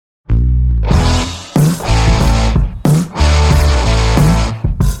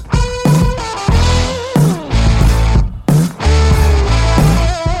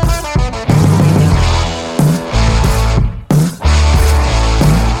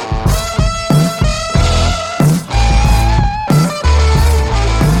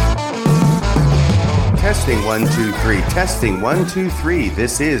1, 2, 3. Testing 1, 2, 3.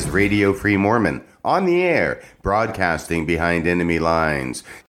 This is Radio Free Mormon on the air, broadcasting behind enemy lines.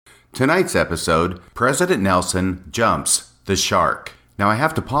 Tonight's episode, President Nelson jumps the shark. Now I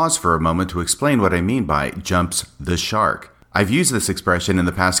have to pause for a moment to explain what I mean by jumps the shark. I've used this expression in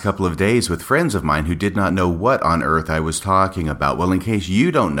the past couple of days with friends of mine who did not know what on earth I was talking about. Well, in case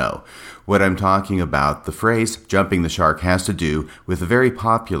you don't know what I'm talking about, the phrase jumping the shark has to do with the very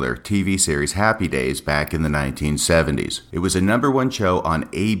popular TV series Happy Days back in the 1970s. It was a #1 show on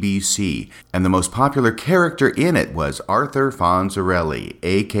ABC, and the most popular character in it was Arthur Fonzarelli,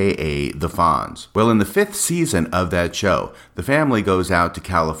 aka the Fonz. Well, in the 5th season of that show, the family goes out to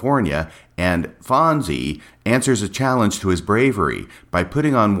California, and Fonzie answers a challenge to his bravery by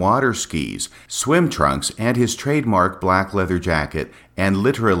putting on water skis, swim trunks, and his trademark black leather jacket, and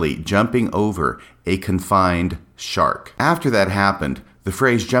literally jumping over a confined shark. After that happened, the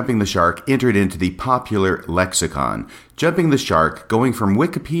phrase jumping the shark entered into the popular lexicon. Jumping the shark, going from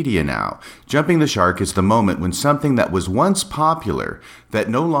Wikipedia now, jumping the shark is the moment when something that was once popular, that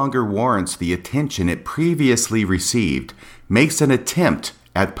no longer warrants the attention it previously received, makes an attempt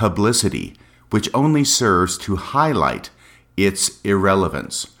at publicity, which only serves to highlight its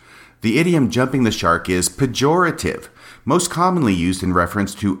irrelevance. The idiom jumping the shark is pejorative, most commonly used in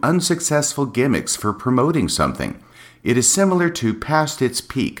reference to unsuccessful gimmicks for promoting something. It is similar to past its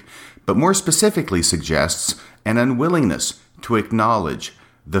peak, but more specifically suggests an unwillingness to acknowledge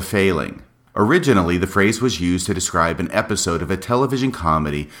the failing. Originally, the phrase was used to describe an episode of a television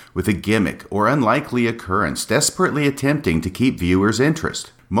comedy with a gimmick or unlikely occurrence desperately attempting to keep viewers'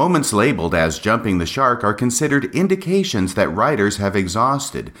 interest. Moments labeled as jumping the shark are considered indications that writers have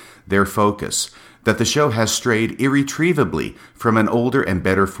exhausted their focus, that the show has strayed irretrievably from an older and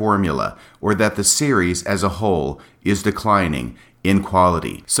better formula, or that the series as a whole is declining in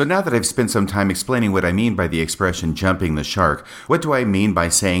quality. So now that I've spent some time explaining what I mean by the expression jumping the shark, what do I mean by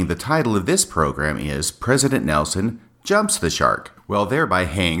saying the title of this program is President Nelson Jumps the Shark? Well, thereby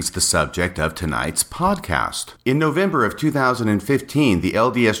hangs the subject of tonight's podcast. In November of 2015, the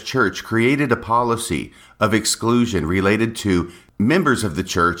LDS Church created a policy of exclusion related to members of the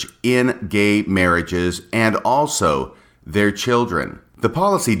church in gay marriages and also their children. The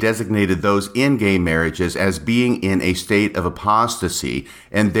policy designated those in gay marriages as being in a state of apostasy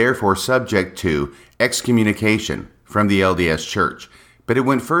and therefore subject to excommunication from the LDS Church. But it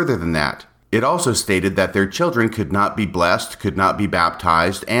went further than that. It also stated that their children could not be blessed, could not be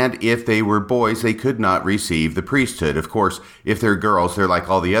baptized, and if they were boys, they could not receive the priesthood. Of course, if they're girls, they're like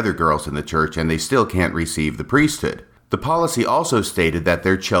all the other girls in the church, and they still can't receive the priesthood. The policy also stated that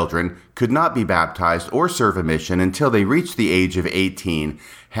their children could not be baptized or serve a mission until they reached the age of 18,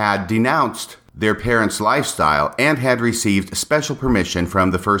 had denounced their parents' lifestyle, and had received special permission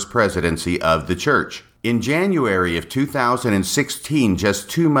from the First Presidency of the Church. In January of 2016, just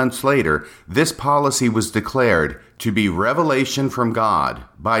 2 months later, this policy was declared to be revelation from God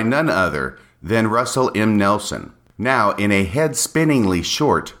by none other than Russell M. Nelson. Now, in a head-spinningly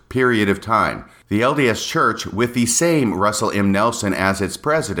short period of time, the LDS Church, with the same Russell M. Nelson as its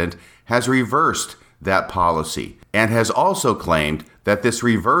president, has reversed that policy and has also claimed that this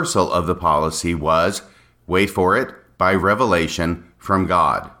reversal of the policy was, wait for it, by revelation from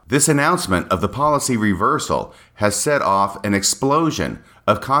God. This announcement of the policy reversal has set off an explosion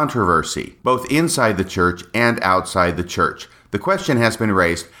of controversy, both inside the church and outside the church. The question has been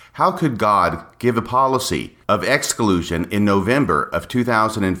raised, how could God give a policy of exclusion in November of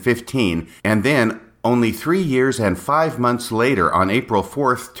 2015 and then only 3 years and 5 months later, on April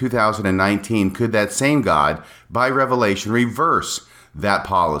 4th, 2019, could that same God, by revelation, reverse that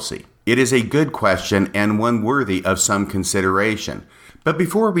policy? It is a good question and one worthy of some consideration. But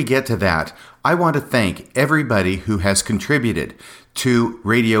before we get to that, I want to thank everybody who has contributed to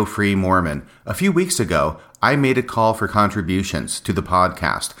Radio Free Mormon. A few weeks ago, I made a call for contributions to the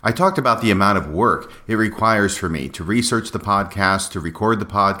podcast. I talked about the amount of work it requires for me to research the podcast, to record the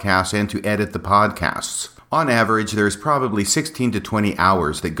podcast, and to edit the podcasts. On average, there's probably 16 to 20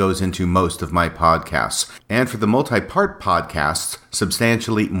 hours that goes into most of my podcasts, and for the multi-part podcasts,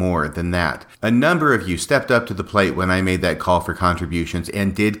 substantially more than that. A number of you stepped up to the plate when I made that call for contributions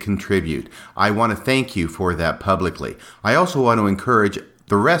and did contribute. I want to thank you for that publicly. I also want to encourage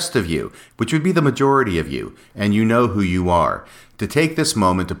the rest of you, which would be the majority of you, and you know who you are, to take this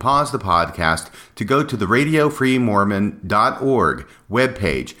moment to pause the podcast, to go to the radiofreemormon.org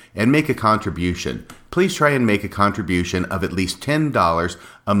webpage and make a contribution. Please try and make a contribution of at least $10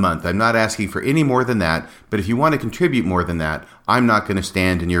 a month. I'm not asking for any more than that, but if you want to contribute more than that, I'm not going to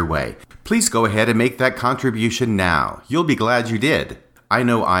stand in your way. Please go ahead and make that contribution now. You'll be glad you did. I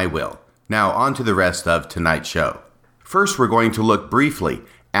know I will. Now, on to the rest of tonight's show. First, we're going to look briefly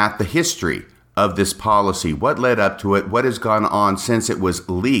at the history of this policy, what led up to it, what has gone on since it was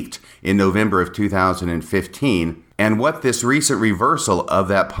leaked in November of 2015, and what this recent reversal of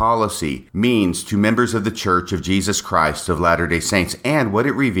that policy means to members of the Church of Jesus Christ of Latter-day Saints, and what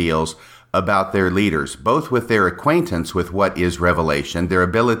it reveals about their leaders, both with their acquaintance with what is revelation, their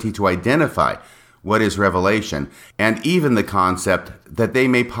ability to identify what is revelation, and even the concept that they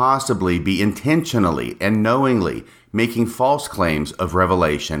may possibly be intentionally and knowingly making false claims of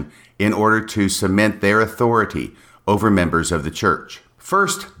revelation in order to cement their authority over members of the church.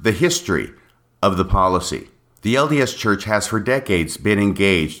 First, the history of the policy. The LDS Church has for decades been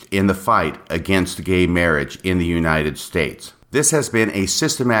engaged in the fight against gay marriage in the United States. This has been a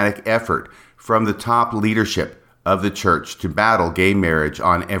systematic effort from the top leadership of the church to battle gay marriage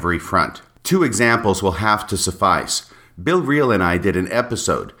on every front. Two examples will have to suffice. Bill Reel and I did an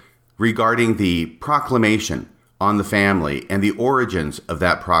episode regarding the proclamation on the family and the origins of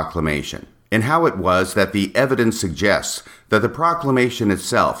that proclamation, and how it was that the evidence suggests that the proclamation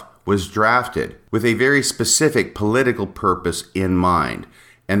itself was drafted with a very specific political purpose in mind.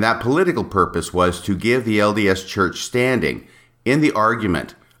 And that political purpose was to give the LDS Church standing in the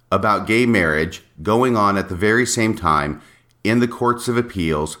argument about gay marriage going on at the very same time in the courts of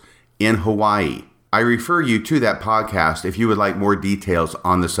appeals in Hawaii. I refer you to that podcast if you would like more details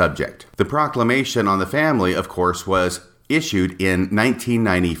on the subject. The proclamation on the family, of course, was issued in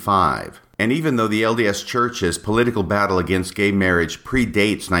 1995. And even though the LDS Church's political battle against gay marriage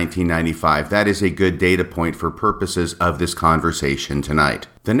predates 1995, that is a good data point for purposes of this conversation tonight.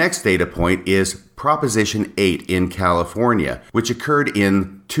 The next data point is Proposition 8 in California, which occurred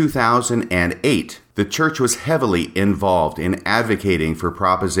in 2008. The church was heavily involved in advocating for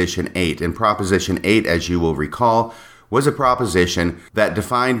Proposition 8, and Proposition 8, as you will recall, was a proposition that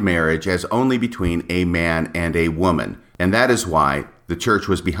defined marriage as only between a man and a woman, and that is why the church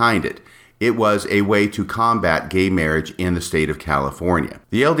was behind it. It was a way to combat gay marriage in the state of California.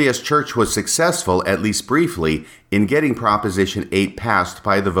 The LDS Church was successful, at least briefly, in getting Proposition 8 passed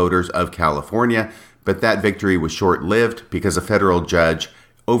by the voters of California, but that victory was short-lived because a federal judge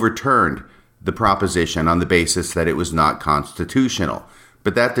overturned the proposition on the basis that it was not constitutional.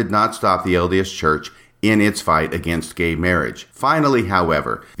 But that did not stop the LDS Church in its fight against gay marriage. Finally,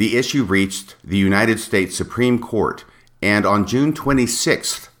 however, the issue reached the United States Supreme Court, and on June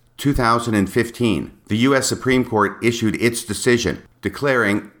 26th, 2015, the U.S. Supreme Court issued its decision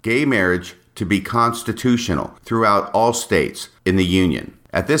declaring gay marriage to be constitutional throughout all states in the Union.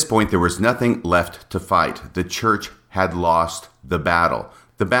 At this point, there was nothing left to fight. The church had lost the battle.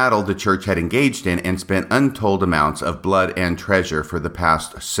 The battle the church had engaged in and spent untold amounts of blood and treasure for the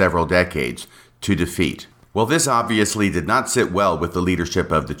past several decades to defeat. Well, this obviously did not sit well with the leadership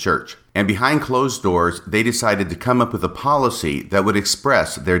of the church. And behind closed doors, they decided to come up with a policy that would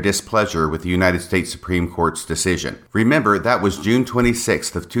express their displeasure with the United States Supreme Court's decision. Remember, that was June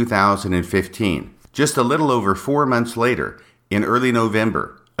 26th of 2015. Just a little over 4 months later, in early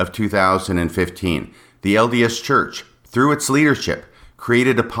November of 2015, the LDS Church, through its leadership,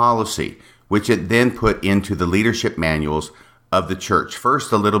 created a policy which it then put into the leadership manuals of the church.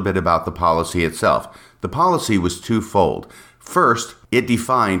 First, a little bit about the policy itself. The policy was twofold. First, it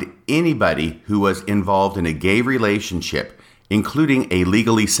defined anybody who was involved in a gay relationship, including a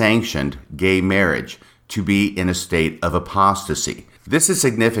legally sanctioned gay marriage, to be in a state of apostasy. This is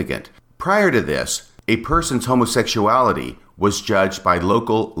significant. Prior to this, a person's homosexuality was judged by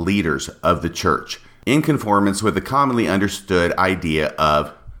local leaders of the church, in conformance with the commonly understood idea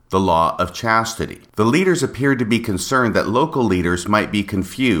of the law of chastity. The leaders appeared to be concerned that local leaders might be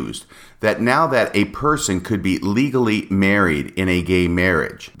confused, that now that a person could be legally married in a gay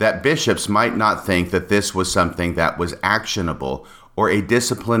marriage, that bishops might not think that this was something that was actionable or a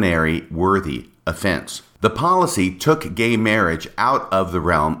disciplinary worthy offense. The policy took gay marriage out of the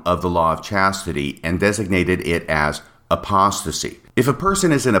realm of the law of chastity and designated it as apostasy. If a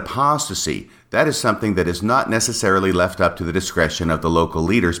person is in apostasy, that is something that is not necessarily left up to the discretion of the local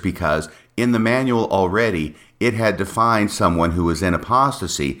leaders, because in the manual already, it had defined someone who was in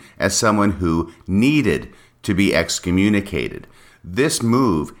apostasy as someone who needed to be excommunicated. This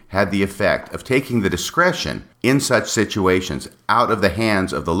move had the effect of taking the discretion in such situations out of the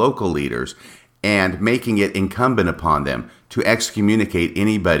hands of the local leaders and making it incumbent upon them to excommunicate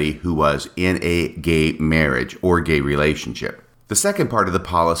anybody who was in a gay marriage or gay relationship. The second part of the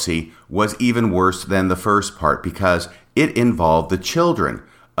policy was even worse than the first part because it involved the children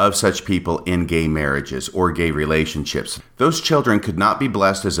of such people in gay marriages or gay relationships. Those children could not be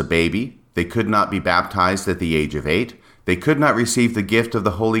blessed as a baby. They could not be baptized at the age of 8. They could not receive the gift of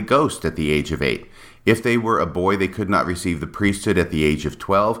the Holy Ghost at the age of 8. If they were a boy, they could not receive the priesthood at the age of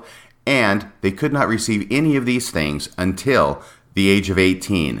 12, and they could not receive any of these things until the age of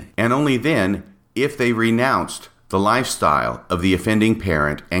 18, and only then if they renounced the lifestyle of the offending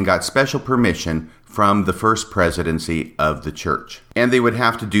parent and got special permission from the first presidency of the church. And they would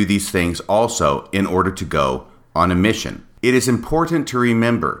have to do these things also in order to go on a mission. It is important to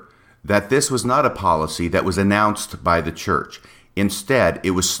remember that this was not a policy that was announced by the church. Instead,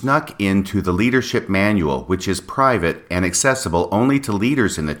 it was snuck into the leadership manual, which is private and accessible only to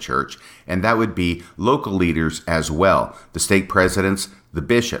leaders in the church, and that would be local leaders as well, the stake presidents, the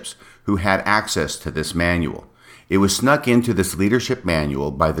bishops, who had access to this manual. It was snuck into this leadership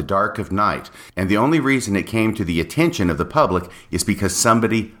manual by the dark of night, and the only reason it came to the attention of the public is because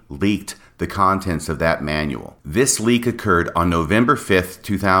somebody leaked the contents of that manual. This leak occurred on November 5th,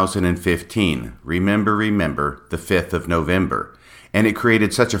 2015. Remember, the 5th of November. And it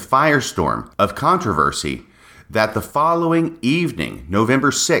created such a firestorm of controversy that the following evening,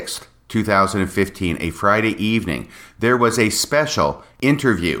 November 6th, 2015, a Friday evening, there was a special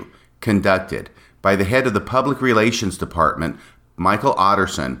interview conducted by the head of the Public Relations Department, Michael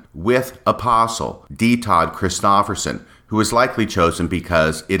Otterson, with Apostle D. Todd Christofferson, who was likely chosen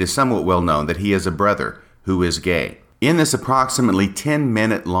because it is somewhat well known that he is a brother who is gay. In this approximately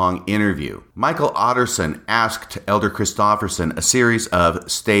 10-minute long interview, Michael Otterson asked Elder Christofferson a series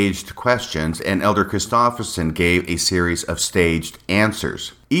of staged questions, and Elder Christofferson gave a series of staged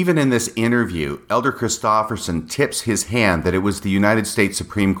answers. Even in this interview, Elder Christofferson tips his hand that it was the United States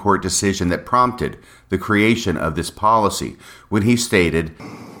Supreme Court decision that prompted the creation of this policy when he stated,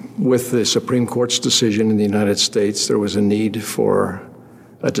 "With the Supreme Court's decision in the United States, there was a need for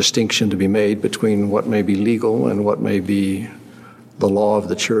a distinction to be made between what may be legal and what may be the law of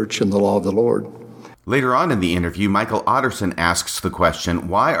the church and the law of the Lord." Later on in the interview, Michael Otterson asks the question,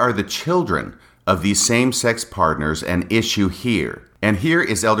 why are the children of these same-sex partners an issue here? And here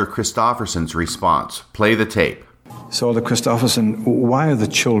is Elder Christofferson's response. Play the tape. So, Elder Christofferson, why are the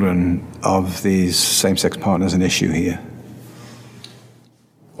children of these same-sex partners an issue here?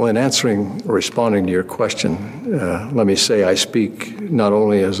 Well, in responding to your question, let me say I speak not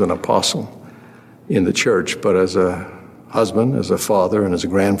only as an apostle in the church, but as a husband, as a father, and as a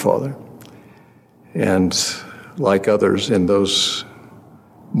grandfather. And like others in those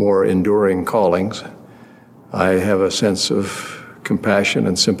more enduring callings, I have a sense of compassion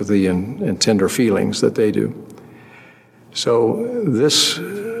and sympathy and tender feelings that they do. So this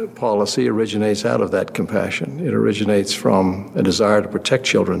policy originates out of that compassion. It originates from a desire to protect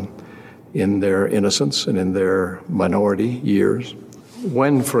children in their innocence and in their minority years.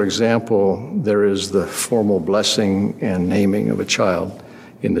 When, for example, there is the formal blessing and naming of a child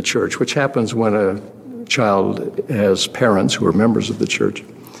in the church, which happens when a child has parents who are members of the church,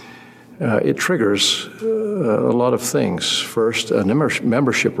 it triggers a lot of things. First, a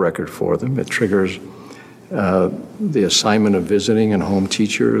membership record for them. It triggers the assignment of visiting and home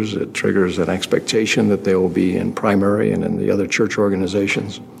teachers. It triggers an expectation that they will be in primary and in the other church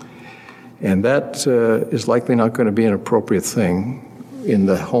organizations. And that is likely not going to be an appropriate thing in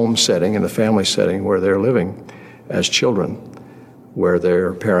the home setting, in the family setting where they're living as children, where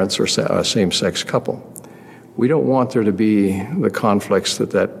their parents are a same-sex couple. We don't want there to be the conflicts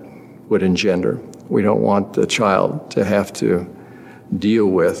that would engender. We don't want the child to have to deal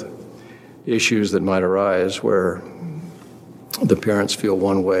with issues that might arise where the parents feel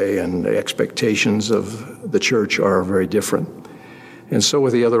one way and the expectations of the church are very different. And so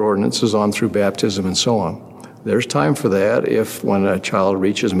with the other ordinances on through baptism and so on. There's time for that if when a child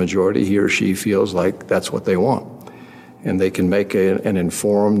reaches majority, he or she feels like that's what they want. And they can make an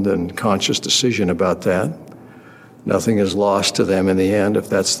informed and conscious decision about that. Nothing is lost to them in the end if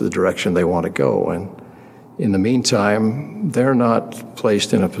that's the direction they want to go. And in the meantime, they're not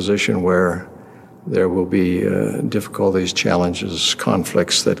placed in a position where there will be difficulties, challenges,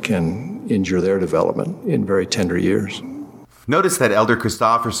 conflicts that can injure their development in very tender years. Notice that Elder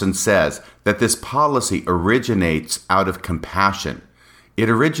Christofferson says that this policy originates out of compassion. It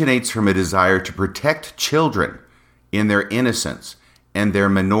originates from a desire to protect children in their innocence and their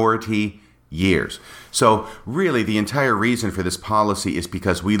minority years. So really, the entire reason for this policy is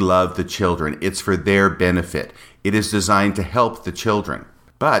because we love the children. It's for their benefit. It is designed to help the children.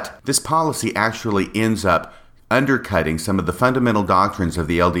 But this policy actually ends up undercutting some of the fundamental doctrines of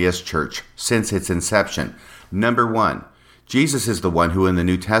the LDS Church since its inception. Number one, Jesus is the one who in the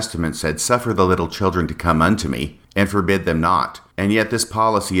New Testament said, "Suffer the little children to come unto me, and forbid them not." And yet this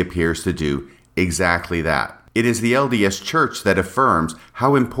policy appears to do exactly that. It is the LDS Church that affirms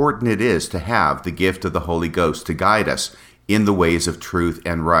how important it is to have the gift of the Holy Ghost to guide us in the ways of truth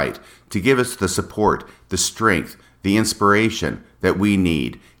and right, to give us the support, the strength, the inspiration that we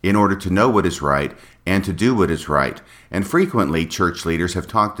need in order to know what is right and to do what is right. And frequently, church leaders have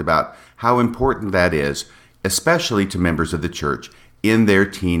talked about how important that is, especially to members of the church in their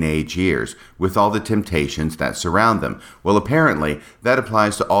teenage years, with all the temptations that surround them. Well, apparently, that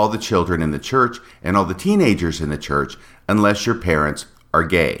applies to all the children in the church and all the teenagers in the church, unless your parents are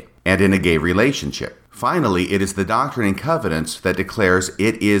gay and in a gay relationship. Finally, it is the Doctrine and Covenants that declares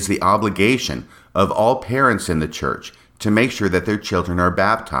it is the obligation of all parents in the church to make sure that their children are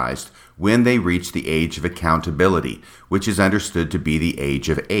baptized when they reach the age of accountability, which is understood to be the age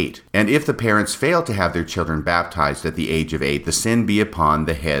of 8. And if the parents fail to have their children baptized at the age of 8, the sin be upon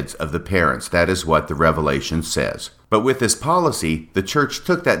the heads of the parents. That is what the Revelation says. But with this policy, the church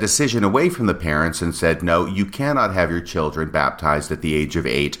took that decision away from the parents and said, no, you cannot have your children baptized at the age of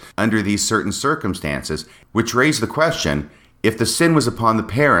 8 under these certain circumstances, which raised the question, if the sin was upon the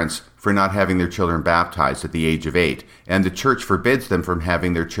parents for not having their children baptized at the age of 8, and the church forbids them from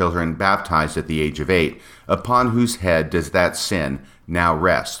having their children baptized at the age of 8, upon whose head does that sin now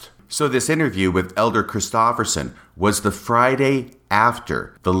rest? So this interview with Elder Christofferson was the Friday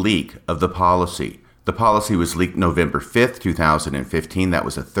after the leak of the policy. The policy was leaked November 5th, 2015. That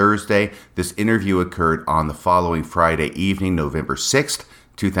was a Thursday. This interview occurred on the following Friday evening, November 6th,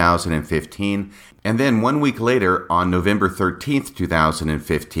 2015. And then 1 week later, on November 13th,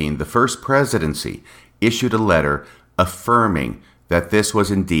 2015, the First Presidency issued a letter affirming that this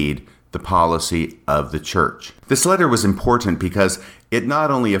was indeed the policy of the church. This letter was important because it not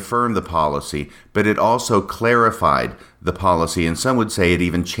only affirmed the policy, but it also clarified the policy, and some would say it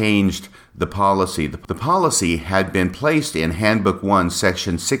even changed the policy. The policy had been placed in Handbook 1,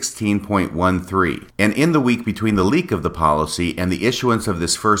 Section 16.13, and in the week between the leak of the policy and the issuance of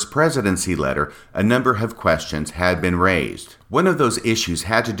this First Presidency letter, a number of questions had been raised. One of those issues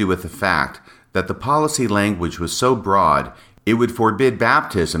had to do with the fact that the policy language was so broad, it would forbid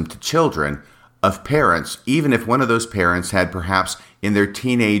baptism to children of parents, even if one of those parents had perhaps in their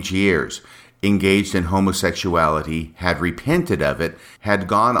teenage years engaged in homosexuality, had repented of it, had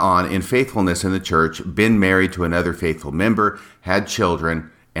gone on in faithfulness in the church, been married to another faithful member, had children,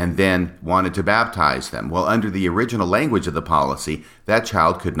 and then wanted to baptize them. Well, under the original language of the policy, that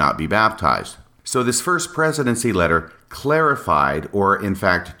child could not be baptized. So this First Presidency letter clarified, or in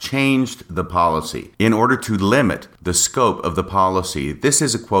fact changed, the policy in order to limit the scope of the policy. This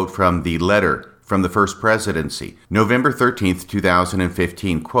is a quote from the letter from the First Presidency, November 13th,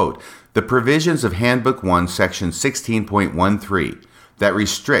 2015, quote, "The provisions of Handbook 1, Section 16.13 that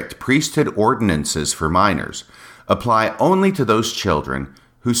restrict priesthood ordinances for minors apply only to those children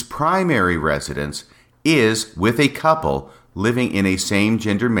whose primary residence is with a couple living in a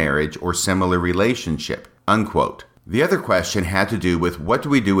same-gender marriage or similar relationship," unquote. The other question had to do with what do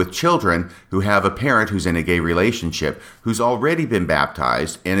we do with children who have a parent who's in a gay relationship who's already been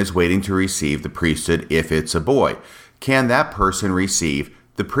baptized and is waiting to receive the priesthood if it's a boy. Can that person receive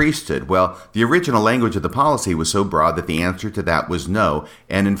the priesthood? Well, the original language of the policy was so broad that the answer to that was no,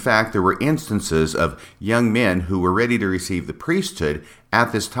 and in fact there were instances of young men who were ready to receive the priesthood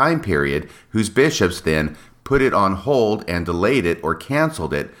at this time period whose bishops then put it on hold and delayed it or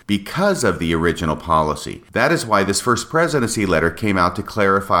canceled it because of the original policy. That is why this First Presidency letter came out to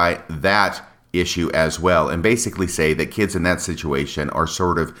clarify that issue as well and basically say that kids in that situation are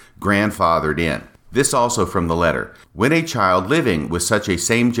sort of grandfathered in. This also from the letter. When a child living with such a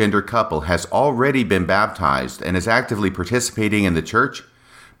same-gender couple has already been baptized and is actively participating in the church,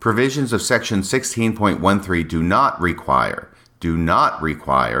 provisions of Section 16.13 do not require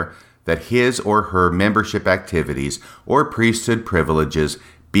that his or her membership activities or priesthood privileges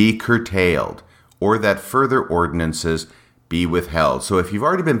be curtailed or that further ordinances be withheld. So if you've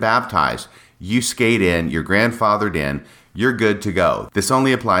already been baptized, you skate in, you're grandfathered in, you're good to go. This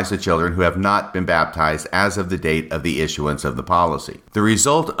only applies to children who have not been baptized as of the date of the issuance of the policy. The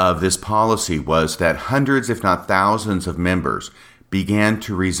result of this policy was that hundreds, if not thousands, of members began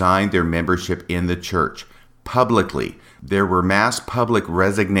to resign their membership in the church publicly. There were mass public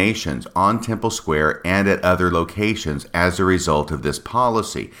resignations on Temple Square and at other locations as a result of this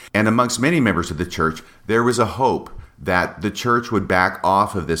policy. And amongst many members of the church, there was a hope that the church would back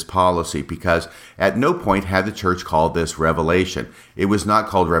off of this policy because at no point had the church called this revelation. It was not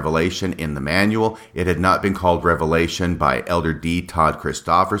called revelation in the manual. It had not been called revelation by Elder D. Todd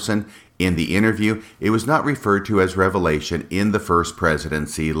Christofferson in the interview. It was not referred to as revelation in the First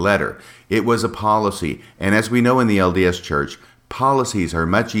Presidency letter. It was a policy, and as we know in the LDS Church, policies are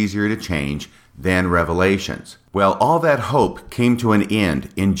much easier to change than Revelations. Well, all that hope came to an end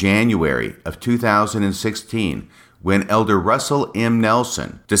in January of 2016 when Elder Russell M.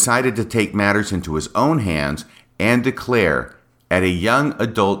 Nelson decided to take matters into his own hands and declare at a young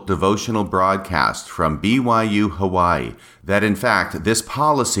adult devotional broadcast from BYU, Hawaii, that in fact this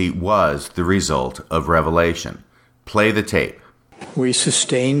policy was the result of revelation. Play the tape. We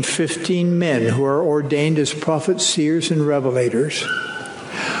sustained 15 men who are ordained as prophets, seers, and revelators.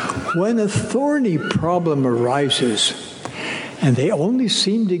 When a thorny problem arises, and they only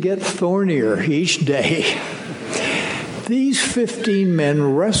seem to get thornier each day, these 15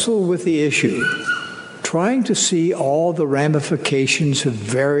 men wrestle with the issue, trying to see all the ramifications of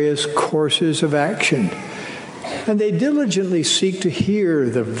various courses of action, and they diligently seek to hear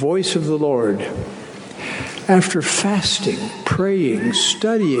the voice of the Lord. After fasting, praying,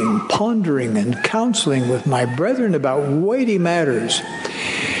 studying, pondering, and counseling with my brethren about weighty matters,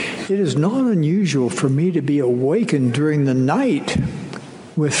 it is not unusual for me to be awakened during the night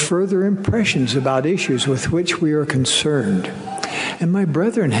with further impressions about issues with which we are concerned. And my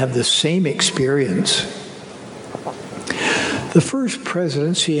brethren have the same experience. The First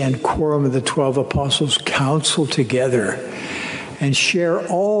Presidency and Quorum of the 12 Apostles counsel together and share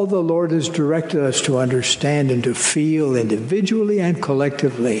all the Lord has directed us to understand and to feel individually and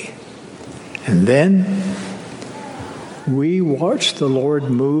collectively. And then we watch the Lord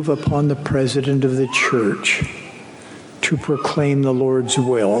move upon the President of the Church to proclaim the Lord's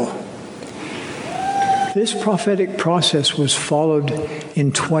will. This prophetic process was followed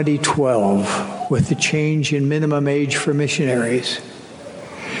in 2012 with the change in minimum age for missionaries.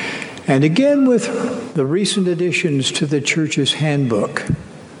 And again with the recent additions to the Church's handbook,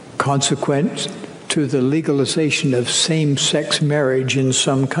 consequent to the legalization of same-sex marriage in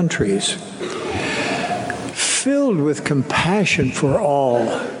some countries. Filled with compassion for all,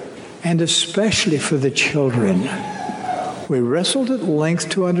 and especially for the children, we wrestled at length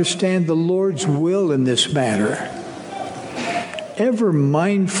to understand the Lord's will in this matter. Ever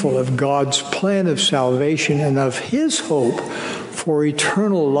mindful of God's plan of salvation and of His hope for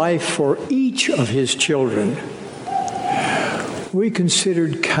eternal life for each of His children, we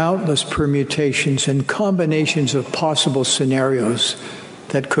considered countless permutations and combinations of possible scenarios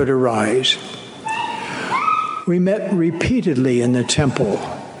that could arise. We met repeatedly in the temple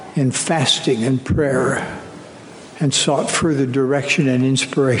in fasting and prayer and sought further direction and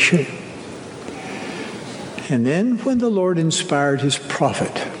inspiration. And then when the Lord inspired His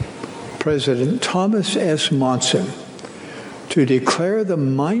prophet, President Thomas S. Monson, to declare the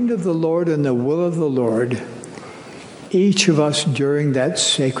mind of the Lord and the will of the Lord, each of us during that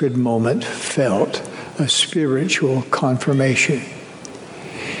sacred moment felt a spiritual confirmation.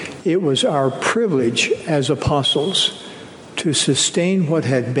 It was our privilege as apostles to sustain what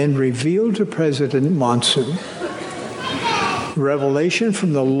had been revealed to President Monson. Revelation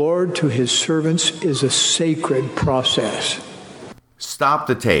from the Lord to His servants is a sacred process. Stop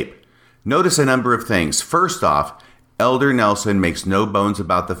the tape. Notice a number of things. First off, Elder Nelson makes no bones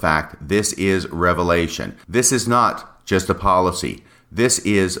about the fact this is revelation. This is not just a policy. This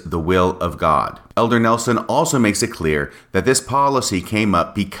is the will of God. Elder Nelson also makes it clear that this policy came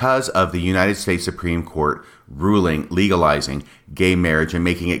up because of the United States Supreme Court ruling legalizing gay marriage and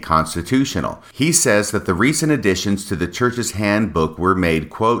making it constitutional. He says that the recent additions to the Church's handbook were made,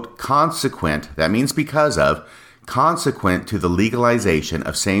 quote, consequent, that means because of, consequent to the legalization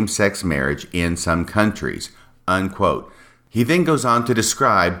of same-sex marriage in some countries, unquote. He then goes on to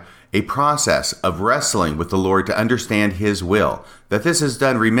describe a process of wrestling with the Lord to understand His will, that this is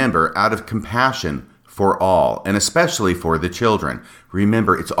done, remember, out of compassion for all, and especially for the children.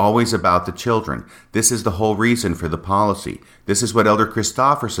 Remember, it's always about the children. This is the whole reason for the policy. This is what Elder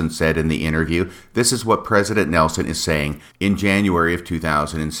Christofferson said in the interview. This is what President Nelson is saying in January of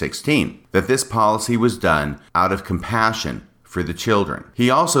 2016, that this policy was done out of compassion for the children. He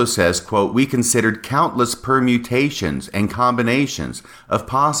also says, quote, we considered countless permutations and combinations of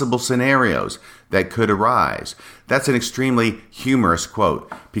possible scenarios that could arise. That's an extremely humorous quote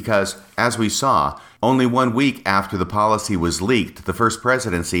because, as we saw, only 1 week after the policy was leaked, the First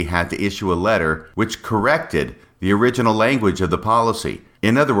Presidency had to issue a letter which corrected the original language of the policy.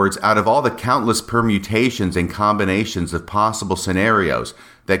 In other words, out of all the countless permutations and combinations of possible scenarios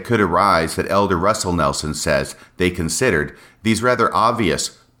that could arise that Elder Russell Nelson says they considered, these rather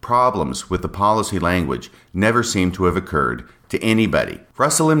obvious problems with the policy language never seem to have occurred to anybody.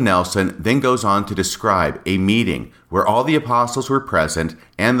 Russell M. Nelson then goes on to describe a meeting where all the apostles were present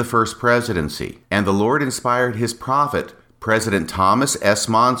and the First Presidency, and the Lord inspired His prophet, President Thomas S.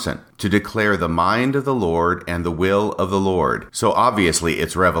 Monson, to declare the mind of the Lord and the will of the Lord. So obviously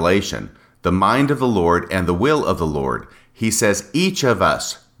it's revelation. the mind of the Lord and the will of the Lord. He says each of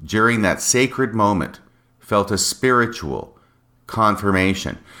us during that sacred moment felt a spiritual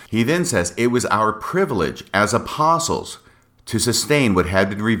confirmation. He then says it was our privilege as apostles to sustain what had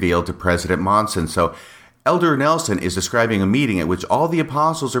been revealed to President Monson. So Elder Nelson is describing a meeting at which all the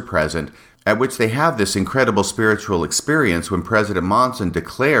apostles are present, at which they have this incredible spiritual experience when President Monson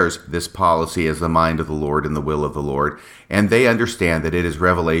declares this policy as the mind of the Lord and the will of the Lord, and they understand that it is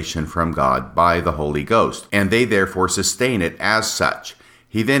revelation from God by the Holy Ghost, and they therefore sustain it as such.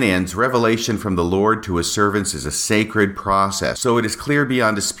 He then ends, revelation from the Lord to his servants is a sacred process. So it is clear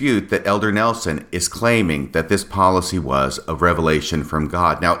beyond dispute that Elder Nelson is claiming that this policy was a revelation from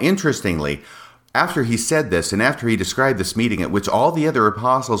God. Now, interestingly, after he said this and after he described this meeting at which all the other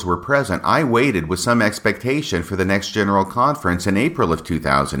apostles were present, I waited with some expectation for the next General Conference in April of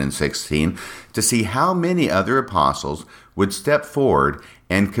 2016 to see how many other apostles would step forward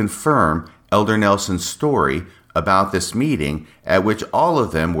and confirm Elder Nelson's story about this meeting at which all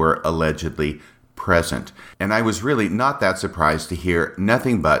of them were allegedly present. And I was really not that surprised to hear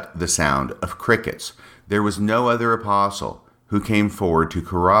nothing but the sound of crickets. There was no other apostle who came forward to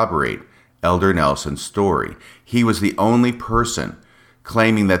corroborate Elder Nelson's story. He was the only person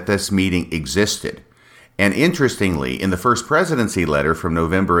claiming that this meeting existed. And interestingly, in the First Presidency letter from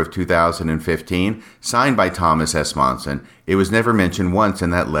November of 2015, signed by Thomas S. Monson, it was never mentioned once in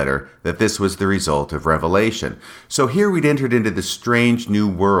that letter that this was the result of revelation. So here we'd entered into this strange new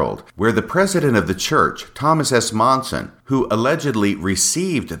world where the president of the church, Thomas S. Monson, who allegedly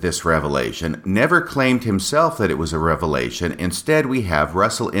received this revelation, never claimed himself that it was a revelation. Instead, we have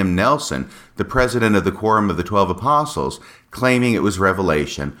Russell M. Nelson, the president of the Quorum of the 12 Apostles, claiming it was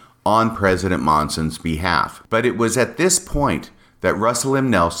revelation on President Monson's behalf. But it was at this point that Russell M.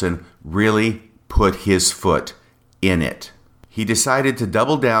 Nelson really put his foot in it. He decided to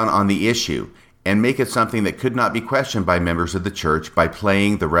double down on the issue and make it something that could not be questioned by members of the church by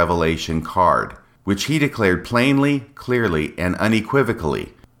playing the revelation card, which he declared plainly, clearly, and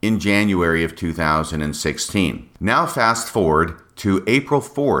unequivocally in January of 2016. Now fast forward to April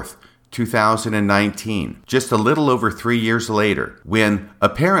 4th, 2019, just a little over 3 years later, when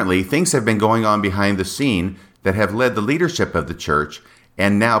apparently things have been going on behind the scene that have led the leadership of the church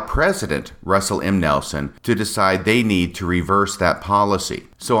and now President Russell M. Nelson to decide they need to reverse that policy.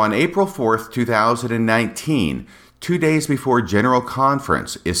 So on April 4th, 2019, 2 days before General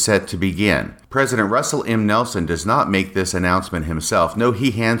Conference is set to begin, President Russell M. Nelson does not make this announcement himself. No,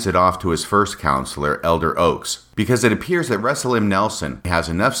 he hands it off to his first counselor, Elder Oaks, because it appears that Russell M. Nelson has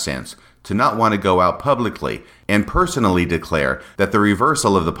enough sense to not want to go out publicly and personally declare that the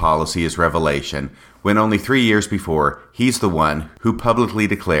reversal of the policy is revelation, when only 3 years before, he's the one who publicly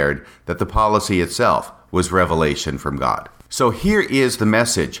declared that the policy itself was revelation from God. So here is the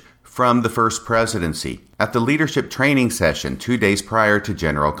message from the First Presidency at the leadership training session 2 days prior to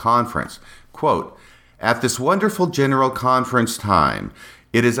General Conference. Quote, "At this wonderful General Conference time,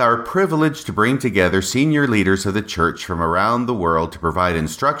 it is our privilege to bring together senior leaders of the church from around the world to provide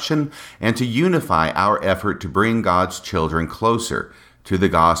instruction and to unify our effort to bring God's children closer to the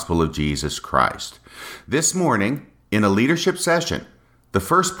gospel of Jesus Christ. This morning, in a leadership session, the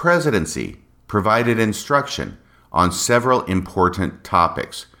First Presidency provided instruction on several important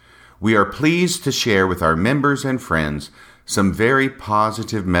topics. We are pleased to share with our members and friends some very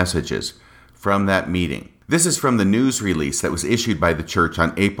positive messages from that meeting." This is from the news release that was issued by the church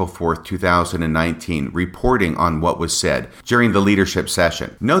on April 4th, 2019, reporting on what was said during the leadership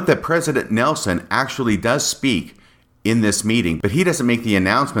session. Note that President Nelson actually does speak in this meeting, but he doesn't make the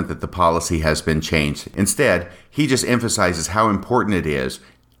announcement that the policy has been changed. Instead, he just emphasizes how important it is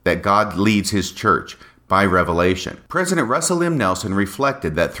that God leads his church by revelation. President Russell M. Nelson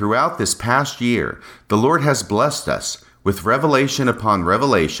reflected that throughout this past year, the Lord has blessed us with revelation upon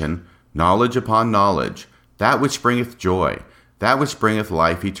revelation, knowledge upon knowledge, that which bringeth joy, that which bringeth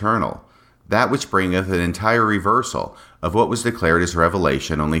life eternal, that which bringeth an entire reversal of what was declared as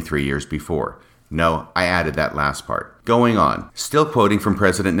revelation only 3 years before. No, I added that last part. Going on, still quoting from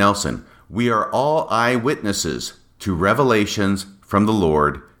President Nelson, "We are all eyewitnesses to revelations from the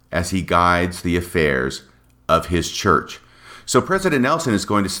Lord as he guides the affairs of his church." So President Nelson is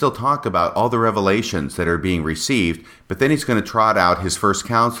going to still talk about all the revelations that are being received, but then he's going to trot out his first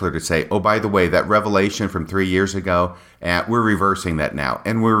counselor to say, oh, by the way, that revelation from 3 years ago, we're reversing that now,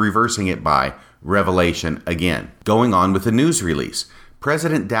 and we're reversing it by revelation again. Going on with the news release,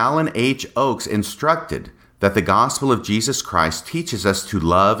 President Dallin H. Oaks instructed that the gospel of Jesus Christ teaches us to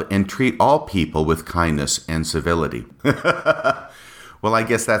love and treat all people with kindness and civility. Well, I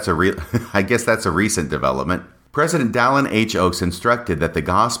guess that's a recent development. President Dallin H. Oaks instructed that the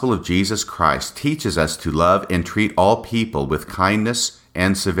gospel of Jesus Christ teaches us to love and treat all people with kindness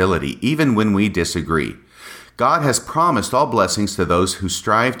and civility, even when we disagree. God has promised all blessings to those who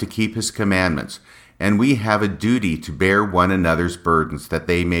strive to keep his commandments, and we have a duty to bear one another's burdens that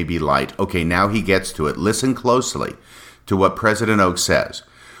they may be light. Okay, now he gets to it. Listen closely to what President Oaks says.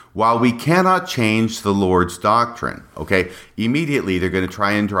 While we cannot change the Lord's doctrine, okay, immediately they're going to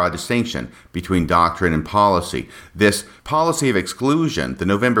try and draw a distinction between doctrine and policy. This policy of exclusion, the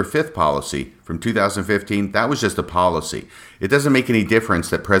November 5th policy from 2015, that was just a policy. It doesn't make any difference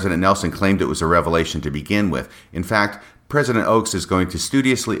that President Nelson claimed it was a revelation to begin with. In fact, President Oaks is going to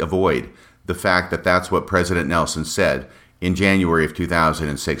studiously avoid the fact that that's what President Nelson said in January of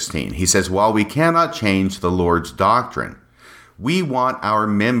 2016. He says, while we cannot change the Lord's doctrine, we want our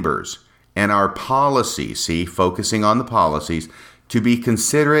members and our policies, see, focusing on the policies, to be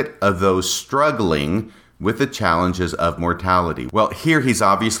considerate of those struggling with the challenges of mortality. Well, here he's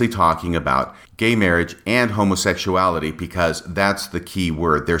obviously talking about gay marriage and homosexuality because that's the key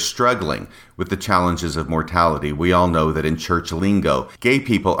word. They're struggling with the challenges of mortality. We all know that in church lingo, gay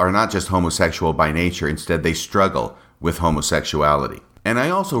people are not just homosexual by nature. Instead, they struggle with homosexuality. And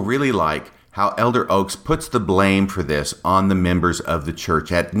I also really like how Elder Oaks puts the blame for this on the members of the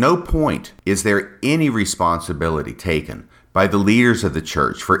church. At no point is there any responsibility taken by the leaders of the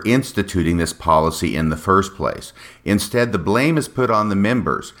church for instituting this policy in the first place. Instead, the blame is put on the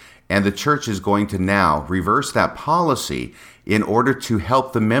members, and the church is going to now reverse that policy in order to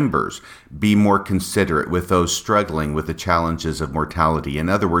help the members be more considerate with those struggling with the challenges of mortality. In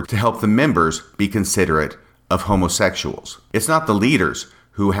other words, to help the members be considerate of homosexuals. It's not the leaders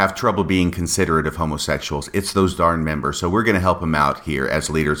who have trouble being considerate of homosexuals. It's those darn members. So we're going to help them out here as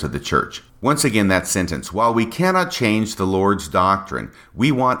leaders of the church. Once again, that sentence, while we cannot change the Lord's doctrine,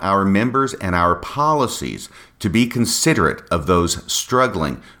 we want our members and our policies to be considerate of those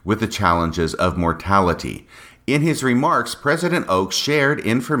struggling with the challenges of mortality. In his remarks, President Oaks shared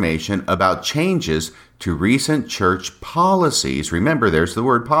information about changes to recent church policies. Remember, there's the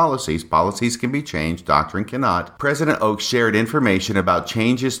word policies. Policies can be changed, doctrine cannot. President Oaks shared information about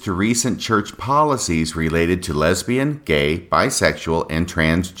changes to recent church policies related to lesbian, gay, bisexual, and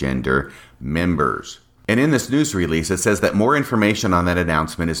transgender members. And in this news release, it says that more information on that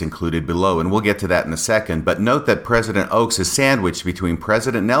announcement is included below, and we'll get to that in a second. But note that President Oaks is sandwiched between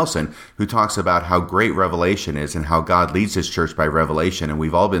President Nelson, who talks about how great revelation is and how God leads his church by revelation, and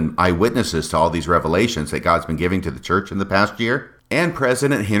we've all been eyewitnesses to all these revelations that God's been giving to the church in the past year, and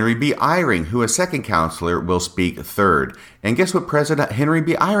President Henry B. Eyring, who as second counselor will speak third. And guess what President Henry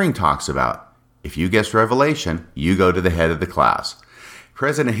B. Eyring talks about? If you guessed revelation, you go to the head of the class.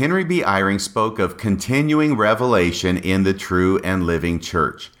 President Henry B. Eyring spoke of continuing revelation in the true and living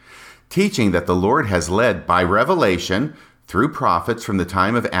church, teaching that the Lord has led by revelation through prophets from the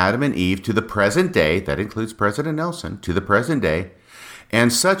time of Adam and Eve to the present day, that includes President Nelson, to the present day,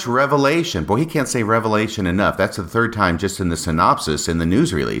 and such revelation, boy, he can't say revelation enough. That's the third time just in the synopsis in the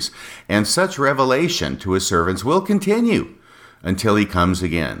news release, and such revelation to his servants will continue until he comes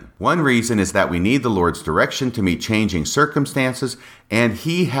again. One reason is that we need the Lord's direction to meet changing circumstances, and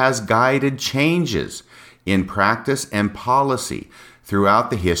he has guided changes in practice and policy throughout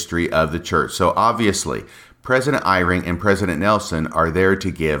the history of the church. So obviously, President Eyring and President Nelson are there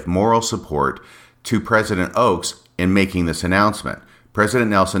to give moral support to President Oaks in making this announcement. President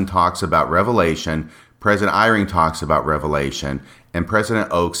Nelson talks about revelation, President Eyring talks about revelation, and President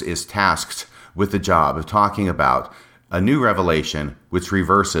Oaks is tasked with the job of talking about a new revelation which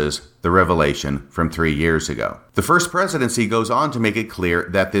reverses the revelation from 3 years ago. The first presidency goes on to make it clear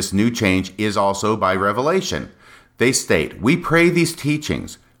that this new change is also by revelation. They state, "We pray these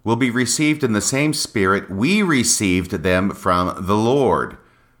teachings will be received in the same spirit we received them from the Lord."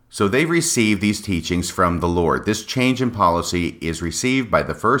 So they receive these teachings from the Lord. This change in policy is received by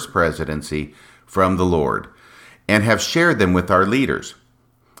the first presidency from the Lord and have shared them with our leaders.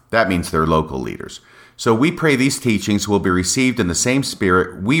 That means their local leaders. So we pray these teachings will be received in the same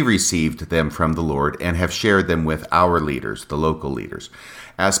spirit we received them from the Lord and have shared them with our leaders, the local leaders,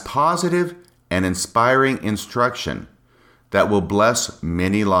 as positive and inspiring instruction that will bless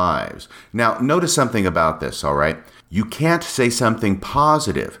many lives. Now, notice something about this, all right? You can't say something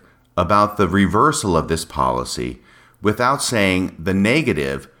positive about the reversal of this policy without saying the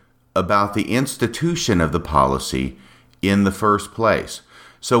negative about the institution of the policy in the first place.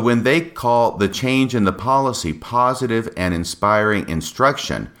 So when they call the change in the policy positive and inspiring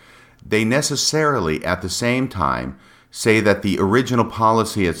instruction, they necessarily at the same time say that the original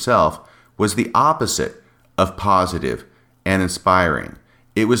policy itself was the opposite of positive and inspiring.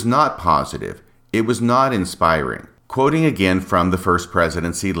 It was not positive It was not inspiring. Quoting again from the First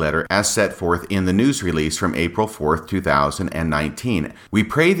Presidency letter as set forth in the news release from April 4th, 2019, we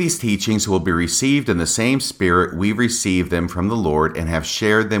pray these teachings will be received in the same spirit we received them from the Lord and have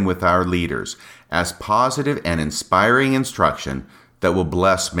shared them with our leaders as positive and inspiring instruction that will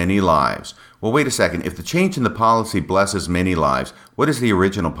bless many lives. Well, wait a second. If the change in the policy blesses many lives, what does the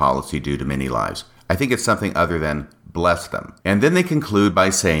original policy do to many lives? I think it's something other than bless them. And then they conclude by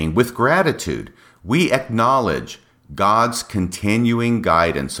saying, with gratitude, we acknowledge God's continuing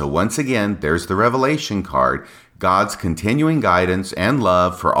guidance. So once again, there's the revelation card, God's continuing guidance and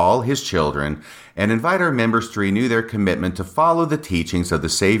love for all his children, and invite our members to renew their commitment to follow the teachings of the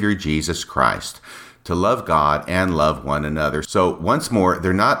Savior Jesus Christ, to love God and love one another. So once more,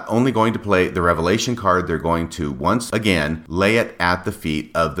 they're not only going to play the revelation card, they're going to once again lay it at the feet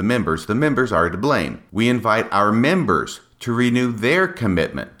of the members. The members are to blame. We invite our members to renew their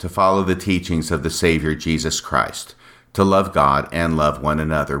commitment to follow the teachings of the Savior Jesus Christ, to love God and love one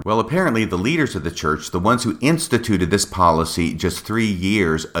another. Well, apparently the leaders of the church, the ones who instituted this policy just 3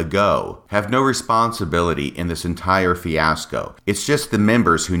 years ago, have no responsibility in this entire fiasco. It's just the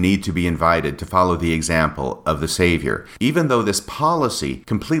members who need to be invited to follow the example of the Savior. Even though this policy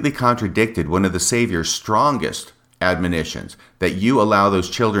completely contradicted one of the Savior's strongest admonitions, that you allow those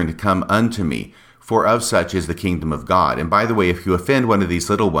children to come unto me, for of such is the kingdom of God. And by the way, if you offend one of these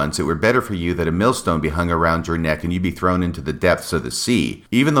little ones, it were better for you that a millstone be hung around your neck and you be thrown into the depths of the sea.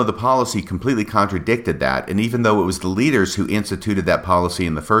 Even though the policy completely contradicted that, and even though it was the leaders who instituted that policy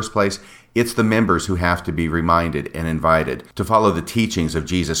in the first place, it's the members who have to be reminded and invited to follow the teachings of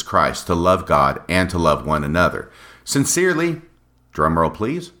Jesus Christ, to love God and to love one another. Sincerely, drumroll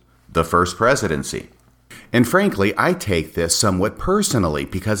please, the First Presidency. And frankly, I take this somewhat personally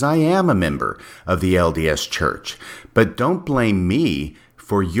because I am a member of the LDS Church. But don't blame me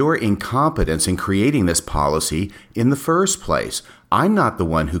for your incompetence in creating this policy in the first place. I'm not the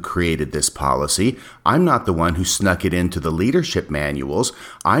one who created this policy. I'm not the one who snuck it into the leadership manuals.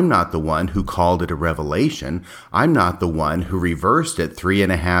 I'm not the one who called it a revelation. I'm not the one who reversed it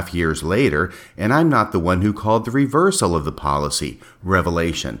 3.5 years later. And I'm not the one who called the reversal of the policy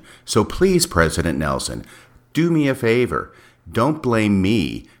revelation. So please, President Nelson, do me a favor. Don't blame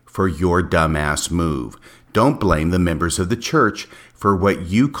me for your dumbass move. Don't blame the members of the church for what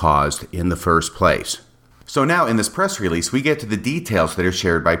you caused in the first place. So now in this press release, we get to the details that are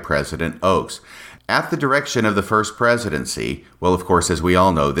shared by President Oaks. At the direction of the First Presidency, well, of course, as we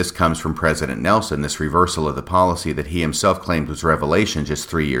all know, this comes from President Nelson, this reversal of the policy that he himself claimed was revelation just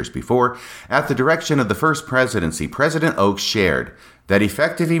 3 years before. At the direction of the First Presidency, President Oaks shared that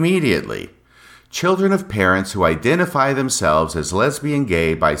effective immediately, children of parents who identify themselves as lesbian,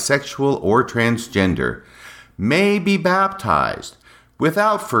 gay, bisexual, or transgender may be baptized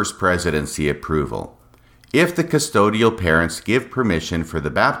without First Presidency approval if the custodial parents give permission for the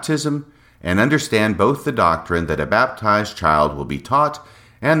baptism and understand both the doctrine that a baptized child will be taught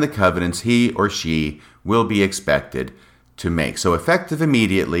and the covenants he or she will be expected to make. So effective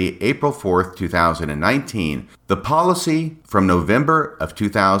immediately, April 4th, 2019, the policy from November of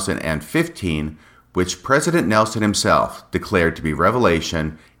 2015, which President Nelson himself declared to be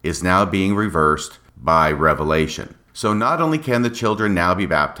revelation, is now being reversed by revelation. So not only can the children now be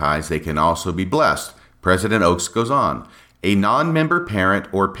baptized, they can also be blessed. President Oaks goes on. A non-member parent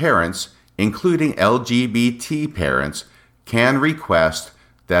or parents, including LGBT parents, can request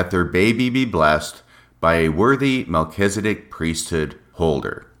that their baby be blessed by a worthy Melchizedek priesthood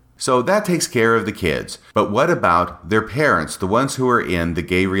holder. So that takes care of the kids. But what about their parents, the ones who are in the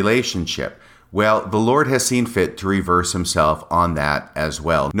gay relationship? Well, the Lord has seen fit to reverse himself on that as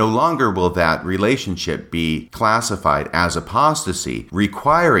well. No longer will that relationship be classified as apostasy,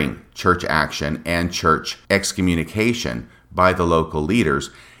 requiring church action and church excommunication by the local leaders.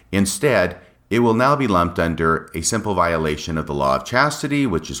 Instead, it will now be lumped under a simple violation of the law of chastity,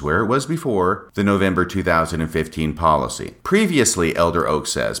 which is where it was before the November 2015 policy. Previously, Elder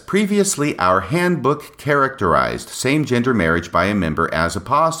Oaks says, previously our handbook characterized same-gender marriage by a member as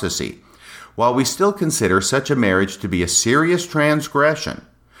apostasy. While we still consider such a marriage to be a serious transgression,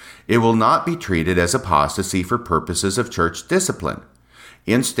 it will not be treated as apostasy for purposes of church discipline.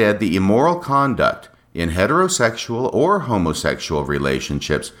 Instead, the immoral conduct in heterosexual or homosexual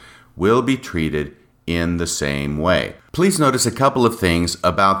relationships will be treated in the same way. Please notice a couple of things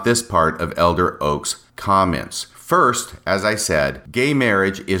about this part of Elder Oaks' comments. First, as I said, gay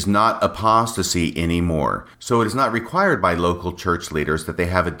marriage is not apostasy anymore, so it is not required by local church leaders that they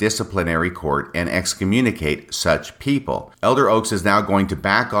have a disciplinary court and excommunicate such people. Elder Oaks is now going to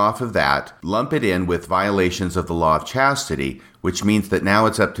back off of that, lump it in with violations of the law of chastity, which means that now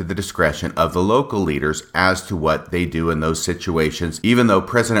it's up to the discretion of the local leaders as to what they do in those situations, even though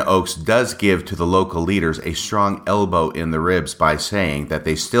President Oaks does give to the local leaders a strong elbow in the ribs by saying that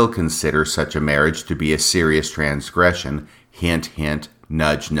they still consider such a marriage to be a serious transgression. Hint, hint,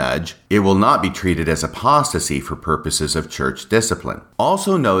 nudge, nudge. It will not be treated as apostasy for purposes of church discipline.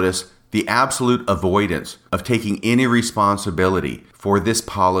 Also notice the absolute avoidance of taking any responsibility for this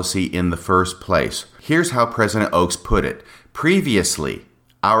policy in the first place. Here's how President Oaks put it. Previously,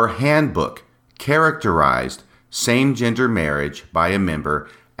 our handbook characterized same-gender marriage by a member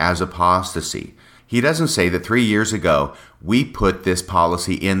as apostasy. He doesn't say that 3 years ago we put this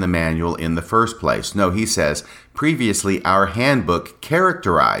policy in the manual in the first place. No, he says, previously our handbook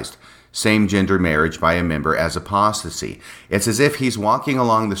characterized same-gender marriage by a member as apostasy. It's as if he's walking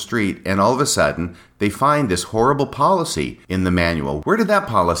along the street and all of a sudden they find this horrible policy in the manual. Where did that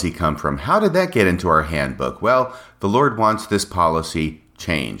policy come from? How did that get into our handbook? Well, the Lord wants this policy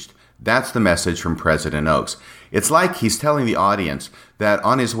changed. That's the message from President Oaks. It's like he's telling the audience that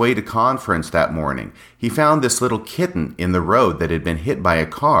on his way to conference that morning, he found this little kitten in the road that had been hit by a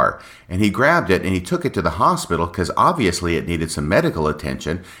car, and he grabbed it and he took it to the hospital because obviously it needed some medical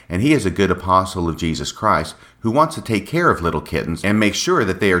attention, and he is a good apostle of Jesus Christ who wants to take care of little kittens and make sure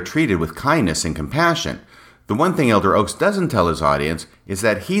that they are treated with kindness and compassion. The one thing Elder Oaks doesn't tell his audience is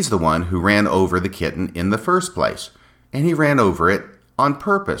that he's the one who ran over the kitten in the first place, and he ran over it on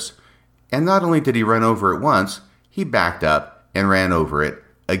purpose. And not only did he run over it once, he backed up and ran over it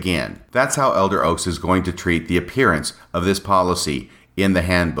again. That's how Elder Oaks is going to treat the appearance of this policy in the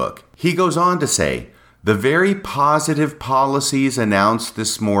handbook. He goes on to say, the very positive policies announced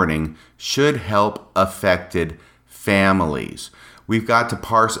this morning should help affected families. We've got to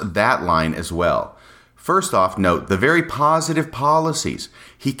parse that line as well. First off, note the very positive policies.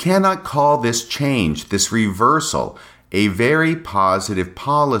 He cannot call this change, this reversal, a very positive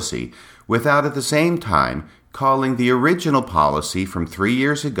policy without at the same time calling the original policy from 3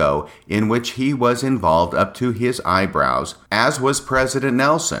 years ago in which he was involved up to his eyebrows, as was President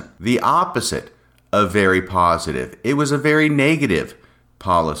Nelson, the opposite of very positive. It was a very negative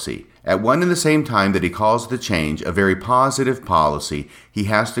policy. At one and the same time that he calls the change a very positive policy, he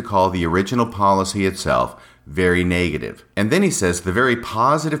has to call the original policy itself very negative. And then he says the very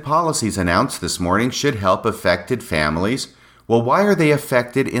positive policies announced this morning should help affected families. Well, why are they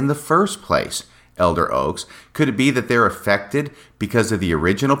affected in the first place, Elder Oaks? Could it be that they're affected because of the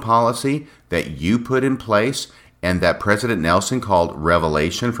original policy that you put in place and that President Nelson called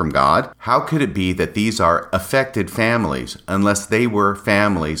revelation from God? How could it be that these are affected families unless they were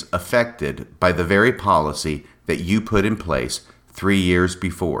families affected by the very policy that you put in place 3 years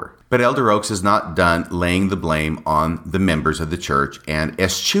before? But Elder Oaks is not done laying the blame on the members of the church and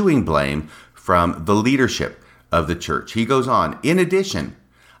eschewing blame from the leadership of the church. He goes on, in addition,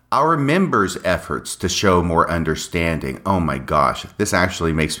 our members' efforts to show more understanding. Oh my gosh, this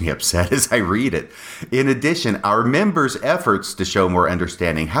actually makes me upset as I read it. In addition, our members' efforts to show more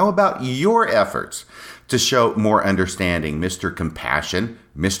understanding. How about your efforts to show more understanding, Mr. Compassion,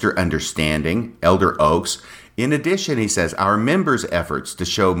 Mr. Understanding, Elder Oaks? In addition, he says, our members' efforts to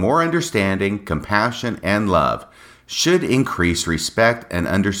show more understanding, compassion, and love should increase respect and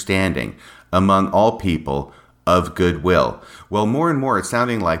understanding among all people of goodwill. Well, more and more it's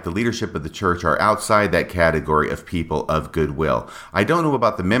sounding like the leadership of the church are outside that category of people of goodwill. I don't know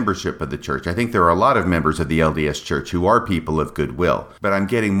about the membership of the church. I think there are a lot of members of the LDS Church who are people of goodwill, but I'm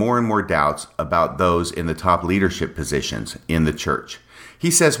getting more and more doubts about those in the top leadership positions in the church. He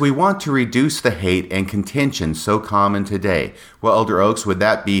says, we want to reduce the hate and contention so common today. Well, Elder Oaks, would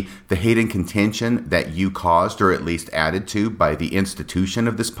that be the hate and contention that you caused or at least added to by the institution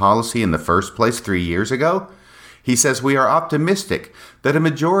of this policy in the first place 3 years ago? He says, we are optimistic that a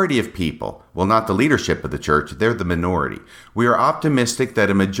majority of people, well, not the leadership of the church, they're the minority. We are optimistic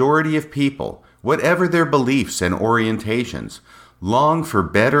that a majority of people, whatever their beliefs and orientations, long for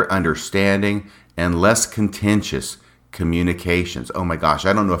better understanding and less contentious communications. Oh my gosh,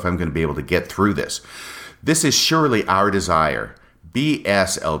 I don't know if I'm going to be able to get through this. This is surely our desire.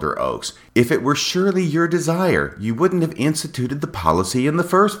 BS, Elder Oaks. If it were surely your desire, you wouldn't have instituted the policy in the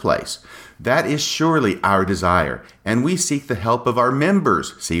first place. That is surely our desire, and we seek the help of our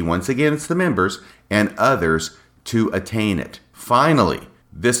members, see, once again, it's the members, and others to attain it. Finally,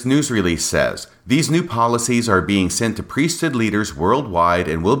 this news release says, these new policies are being sent to priesthood leaders worldwide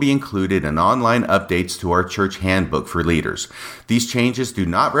and will be included in online updates to our church handbook for leaders. These changes do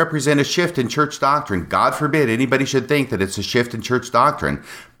not represent a shift in church doctrine. God forbid anybody should think that it's a shift in church doctrine.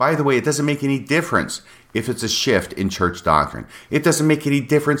 By the way, it doesn't make any difference if it's a shift in church doctrine. It doesn't make any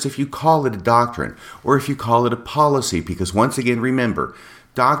difference if you call it a doctrine or if you call it a policy, because once again, remember,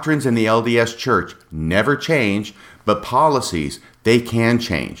 doctrines in the LDS Church never change, but policies, they can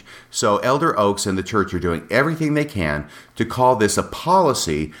change. So Elder Oaks and the church are doing everything they can to call this a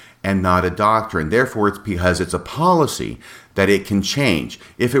policy and not a doctrine. Therefore, it's because it's a policy that it can change.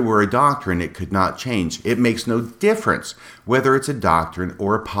 If it were a doctrine, it could not change. It makes no difference whether it's a doctrine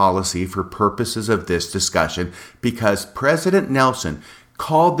or a policy for purposes of this discussion, because President Nelson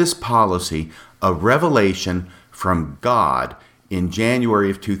called this policy a revelation from God in January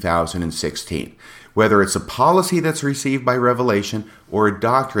of 2016. Whether it's a policy that's received by revelation or a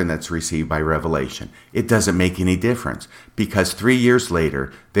doctrine that's received by revelation, it doesn't make any difference, because 3 years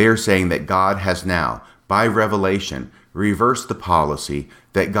later, they are saying that God has now, by revelation, reversed the policy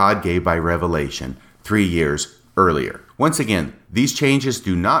that God gave by revelation 3 years earlier. Once again, these changes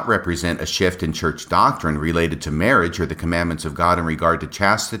do not represent a shift in church doctrine related to marriage or the commandments of God in regard to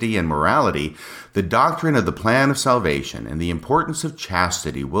chastity and morality. The doctrine of the plan of salvation and the importance of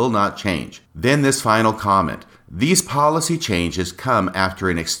chastity will not change. Then this final comment. These policy changes come after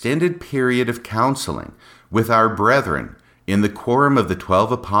an extended period of counseling with our brethren in the quorum of the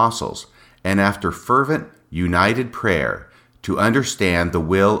 12 apostles and after fervent, united prayer to understand the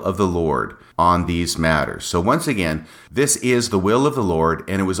will of the Lord on these matters. So once again, this is the will of the Lord,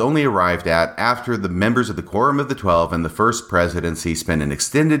 and it was only arrived at after the members of the Quorum of the 12 and the First Presidency spent an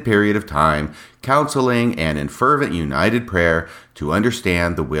extended period of time counseling and in fervent united prayer to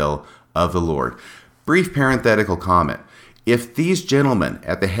understand the will of the Lord. Brief parenthetical comment. If these gentlemen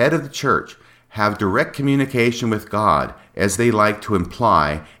at the head of the church have direct communication with God, as they like to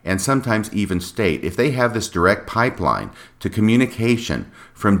imply and sometimes even state, if they have this direct pipeline to communication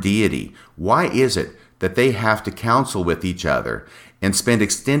from deity, why is it that they have to counsel with each other and spend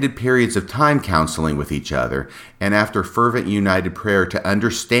extended periods of time counseling with each other and after fervent united prayer to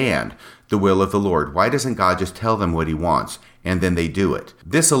understand the will of the Lord? Why doesn't God just tell them what he wants and then they do it?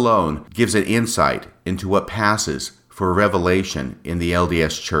 This alone gives an insight into what passes for revelation in the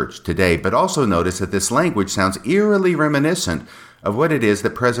LDS Church today. But also notice that this language sounds eerily reminiscent of what it is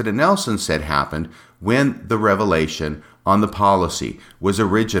that President Nelson said happened when the revelation on the policy was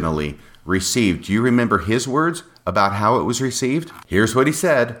originally received. Do you remember his words about how it was received? Here's what he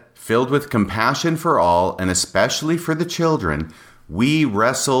said. Filled with compassion for all, and especially for the children, we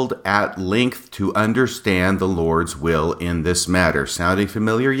wrestled at length to understand the Lord's will in this matter. Sounding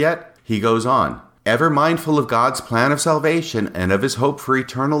familiar yet? He goes on. Ever mindful of God's plan of salvation and of his hope for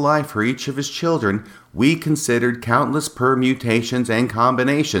eternal life for each of his children, we considered countless permutations and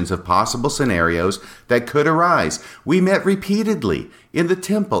combinations of possible scenarios that could arise. We met repeatedly in the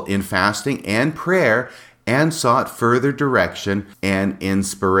temple in fasting and prayer and sought further direction and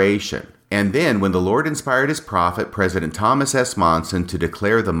inspiration. And then, when the Lord inspired his prophet, President Thomas S. Monson, to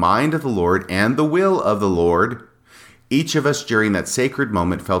declare the mind of the Lord and the will of the Lord, each of us during that sacred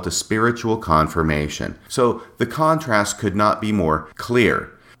moment felt a spiritual confirmation. So the contrast could not be more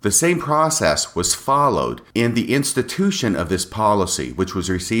clear. The same process was followed in the institution of this policy, which was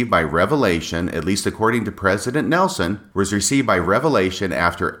received by revelation, at least according to President Nelson, was received by revelation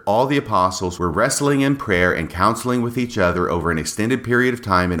after all the apostles were wrestling in prayer and counseling with each other over an extended period of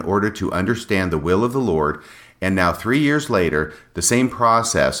time in order to understand the will of the Lord. And now 3 years later, the same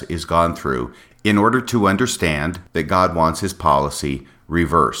process is gone through in order to understand that God wants his policy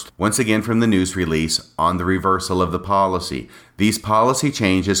reversed. Once again from the news release on the reversal of the policy. These policy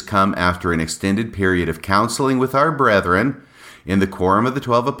changes come after an extended period of counseling with our brethren in the quorum of the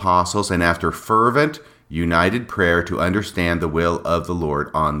 12 apostles and after fervent, united prayer to understand the will of the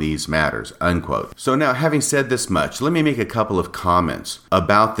Lord on these matters, unquote. So now, having said this much, let me make a couple of comments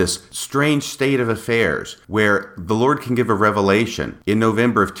about this strange state of affairs where the Lord can give a revelation in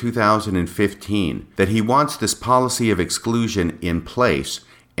November of 2015 that he wants this policy of exclusion in place,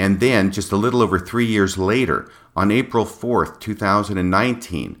 and then just a little over 3 years later, on April 4th,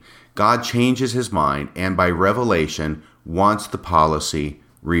 2019, God changes his mind and by revelation wants the policy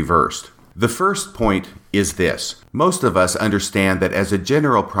reversed. The first point is this. Most of us understand that as a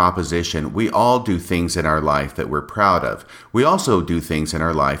general proposition, we all do things in our life that we're proud of. We also do things in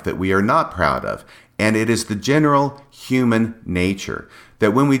our life that we are not proud of. And it is the general human nature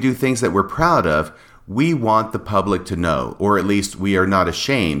that when we do things that we're proud of, we want the public to know, or at least we are not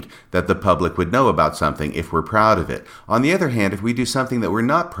ashamed that the public would know about something if we're proud of it. On the other hand, if we do something that we're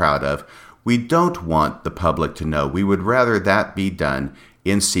not proud of, we don't want the public to know. We would rather that be done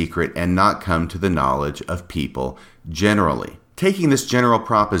in secret and not come to the knowledge of people generally. Taking this general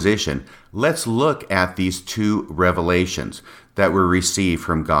proposition, let's look at these two revelations. that were received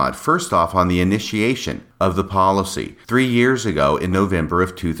from God. First off, on the initiation of the policy 3 years ago in November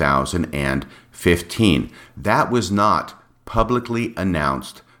of 2015. That was not publicly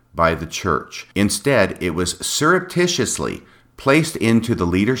announced by the church. Instead, it was surreptitiously placed into the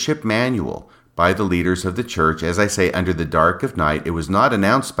leadership manual by the leaders of the church. As I say, under the dark of night. It was not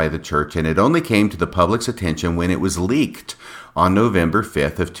announced by the church, and it only came to the public's attention when it was leaked on November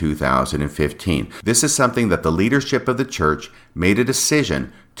 5th of 2015. This is something that the leadership of the church made a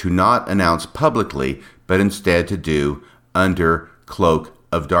decision to not announce publicly, but instead to do under cloak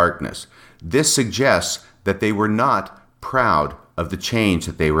of darkness. This suggests that they were not proud of the change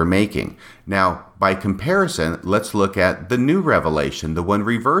that they were making. Now, by comparison, let's look at the new revelation, the one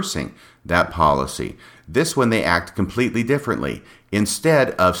reversing that policy. This one, they act completely differently.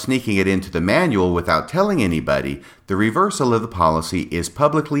 Instead of sneaking it into the manual without telling anybody, the reversal of the policy is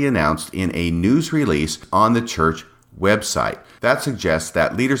publicly announced in a news release on the church website. That suggests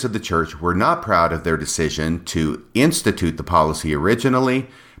that leaders of the church were not proud of their decision to institute the policy originally,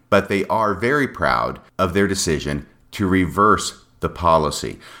 but they are very proud of their decision to reverse the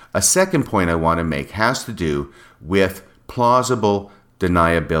policy. A second point I want to make has to do with plausible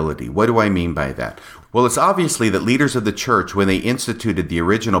deniability. What do I mean by that? Well, it's obviously that leaders of the church, when they instituted the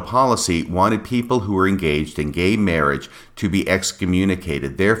original policy, wanted people who were engaged in gay marriage to be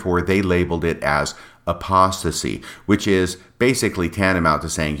excommunicated. Therefore, they labeled it as apostasy, which is basically tantamount to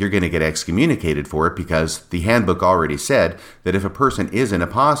saying you're going to get excommunicated for it, because the handbook already said that if a person is in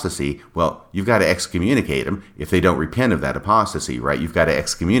apostasy, well, you've got to excommunicate them if they don't repent of that apostasy, right? You've got to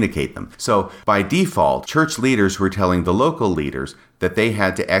excommunicate them. So by default, church leaders were telling the local leaders that they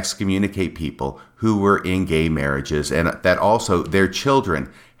had to excommunicate people who were in gay marriages, and that also their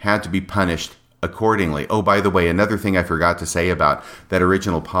children had to be punished accordingly. Oh, by the way, another thing I forgot to say about that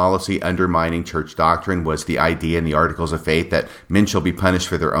original policy undermining church doctrine was the idea in the Articles of Faith that men shall be punished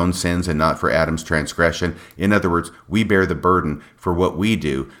for their own sins and not for Adam's transgression. In other words, we bear the burden for what we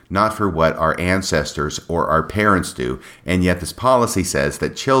do, not for what our ancestors or our parents do. And yet this policy says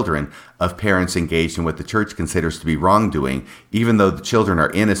that children of parents engaged in what the church considers to be wrongdoing, even though the children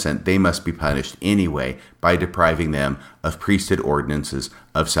are innocent, they must be punished anyway by depriving them of priesthood ordinances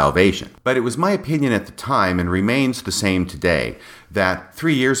of salvation. But it was my opinion at the time, and remains the same today, that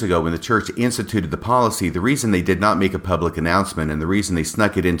 3 years ago when the church instituted the policy, the reason they did not make a public announcement and the reason they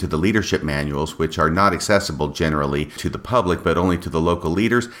snuck it into the leadership manuals, which are not accessible generally to the public but only to the local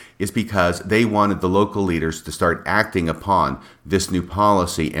leaders, is because they wanted the local leaders to start acting upon this new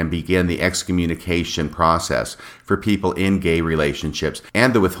policy and begin the excommunication process for people in gay relationships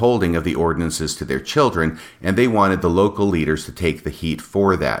and the withholding of the ordinances to their children, and they wanted the local leaders to take the heat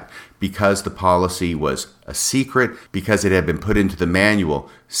for that. Because the policy was a secret, because it had been put into the manual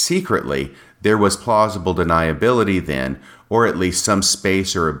secretly, there was plausible deniability then, or at least some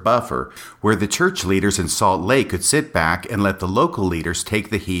space or a buffer, where the church leaders in Salt Lake could sit back and let the local leaders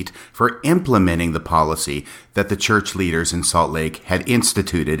take the heat for implementing the policy that the church leaders in Salt Lake had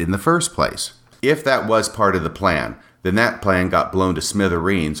instituted in the first place. If that was part of the plan, then that plan got blown to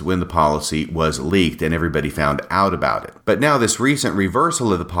smithereens when the policy was leaked and everybody found out about it. But now this recent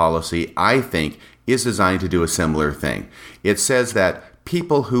reversal of the policy, I think, is designed to do a similar thing. It says that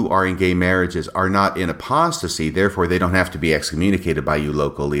people who are in gay marriages are not in apostasy, therefore they don't have to be excommunicated by you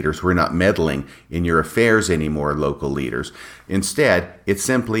local leaders. We're not meddling in your affairs anymore, local leaders. Instead, it's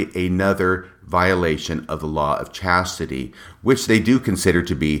simply another violation of the law of chastity, which they do consider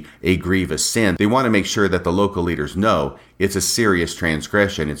to be a grievous sin. They want to make sure that the local leaders know it's a serious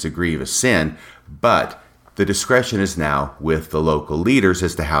transgression, it's a grievous sin, but the discretion is now with the local leaders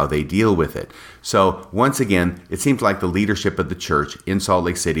as to how they deal with it. So once again, it seems like the leadership of the church in Salt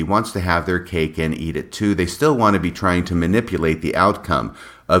Lake City wants to have their cake and eat it too. They still want to be trying to manipulate the outcome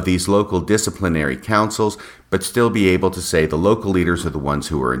of these local disciplinary councils, but still be able to say the local leaders are the ones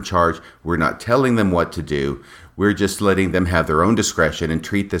who are in charge. We're not telling them what to do. We're just letting them have their own discretion and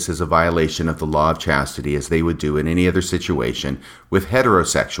treat this as a violation of the law of chastity as they would do in any other situation with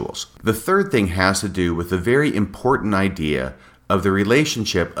heterosexuals. The third thing has to do with the very important idea of the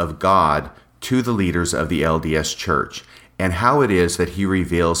relationship of God to the leaders of the LDS Church and how it is that he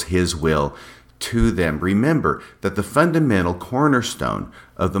reveals his will to them. Remember that the fundamental cornerstone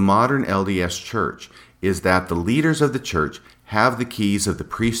of the modern LDS Church is that the leaders of the church have the keys of the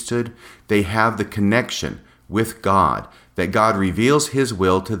priesthood. They have the connection with God, that God reveals his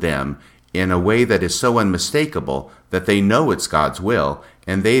will to them in a way that is so unmistakable that they know it's God's will,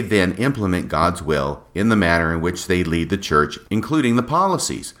 and they then implement God's will in the manner in which they lead the church, including the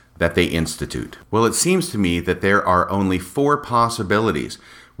policies that they institute. Well, it seems to me that there are only 4 possibilities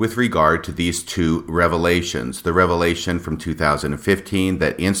with regard to these two revelations. The revelation from 2015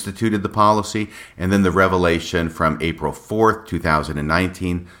 that instituted the policy, and then the revelation from April 4th,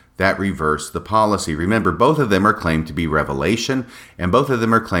 2019, that reversed the policy. Remember, both of them are claimed to be revelation, and both of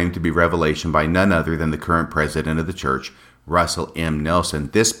them are claimed to be revelation by none other than the current president of the church, Russell M. Nelson.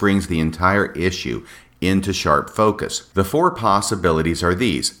 This brings the entire issue into sharp focus. The four possibilities are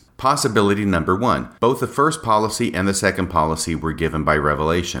these. Possibility number one, both the first policy and the second policy were given by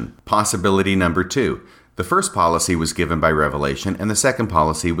revelation. Possibility number two, the first policy was given by revelation and the second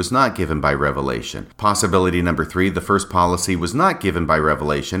policy was not given by revelation. Possibility number three, the first policy was not given by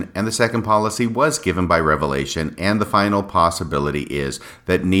revelation and the second policy was given by revelation. And the final possibility is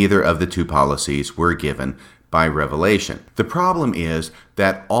that neither of the two policies were given by revelation. The problem is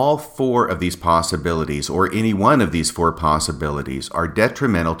that all four of these possibilities, or any one of these four possibilities, are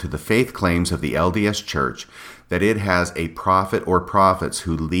detrimental to the faith claims of the LDS Church, that it has a prophet or prophets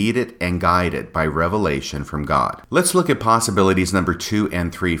who lead it and guide it by revelation from God. Let's look at possibilities number 2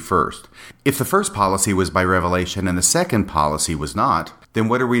 and 3 first. If the first policy was by revelation and the second policy was not, then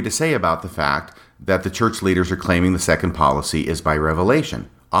what are we to say about the fact that the church leaders are claiming the second policy is by revelation?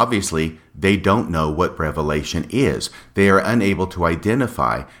 Obviously, they don't know what revelation is. They are unable to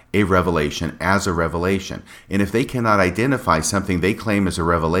identify a revelation as a revelation. And if they cannot identify something they claim as a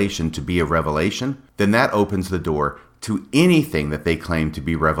revelation to be a revelation, then that opens the door to anything that they claim to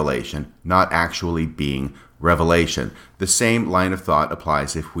be revelation, not actually being revelation. The same line of thought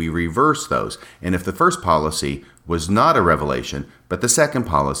applies if we reverse those. And if the first policy was not a revelation, but the second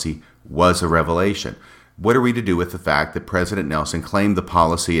policy was a revelation, what are we to do with the fact that President Nelson claimed the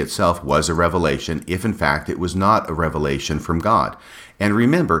policy itself was a revelation if in fact it was not a revelation from God? And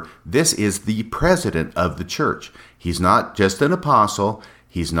remember, this is the president of the church. He's not just an apostle.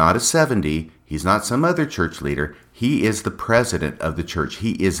 He's not a 70. He's not some other church leader. He is the president of the church.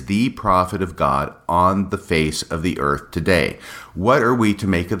 He is the prophet of God on the face of the earth today. What are we to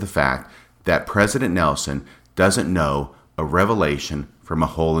make of the fact that President Nelson doesn't know a revelation from a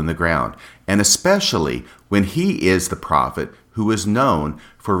hole in the ground? And especially when he is the prophet who is known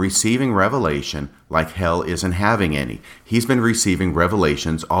for receiving revelation like hell isn't having any. He's been receiving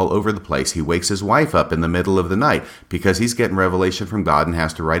revelations all over the place. He wakes his wife up in the middle of the night because he's getting revelation from God and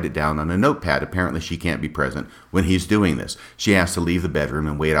has to write it down on a notepad. Apparently she can't be present when he's doing this. She has to leave the bedroom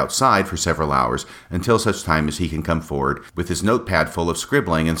and wait outside for several hours until such time as he can come forward with his notepad full of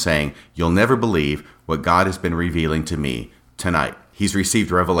scribbling and saying, "You'll never believe what God has been revealing to me tonight." He's received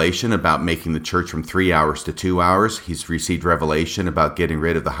revelation about making the church from 3 hours to 2 hours. He's received revelation about getting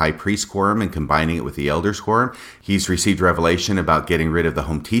rid of the high priest quorum and combining it with the elders quorum. He's received revelation about getting rid of the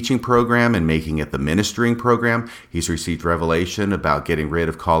home teaching program and making it the ministering program. He's received revelation about getting rid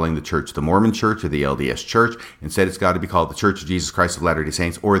of calling the church the Mormon Church or the LDS Church. Instead, it's got to be called the Church of Jesus Christ of Latter-day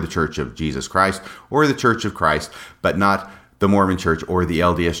Saints or the Church of Jesus Christ or the Church of Christ, but not the Mormon Church or the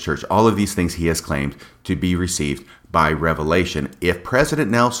LDS Church. All of these things he has claimed to be received by revelation. If President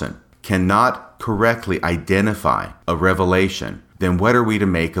Nelson cannot correctly identify a revelation, then what are we to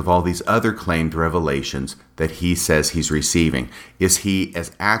make of all these other claimed revelations that he says he's receiving? Is he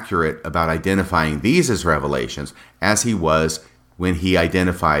as accurate about identifying these as revelations as he was when he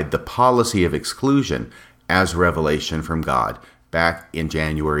identified the policy of exclusion as revelation from God back in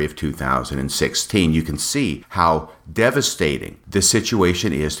January of 2016? You can see how devastating this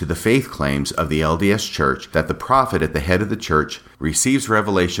situation is to the faith claims of the LDS Church, that the prophet at the head of the church receives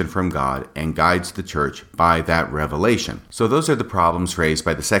revelation from God and guides the church by that revelation. So those are the problems raised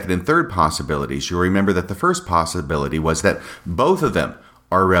by the second and third possibilities. You'll remember that the first possibility was that both of them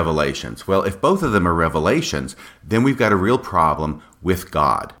are revelations. Well, if both of them are revelations, then we've got a real problem with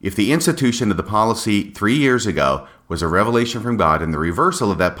God. If the institution of the policy 3 years ago was a revelation from God, and the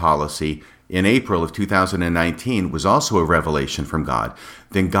reversal of that policy in April of 2019 was also a revelation from God,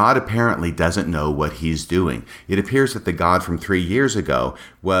 then God apparently doesn't know what he's doing. It appears that the God from 3 years ago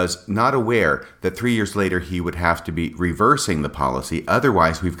was not aware that 3 years later he would have to be reversing the policy.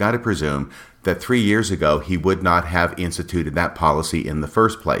 Otherwise, we've got to presume that 3 years ago he would not have instituted that policy in the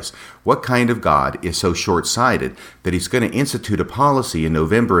first place. What kind of God is so short-sighted that he's going to institute a policy in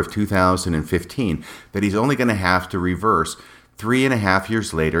November of 2015 that he's only going to have to reverse 3.5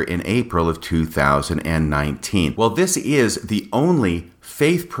 years later in April of 2019? Well, this is the only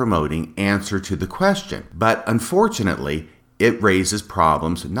faith-promoting answer to the question. But unfortunately, it raises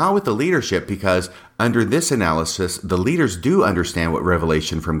problems, not with the leadership, because under this analysis, the leaders do understand what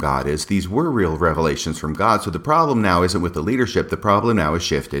revelation from God is. These were real revelations from God. So the problem now isn't with the leadership. The problem now is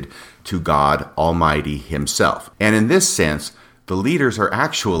shifted to God Almighty himself. And in this sense, the leaders are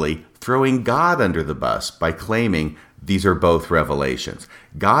actually throwing God under the bus by claiming these are both revelations.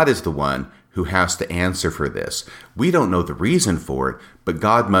 God is the one who has to answer for this. We don't know the reason for it, but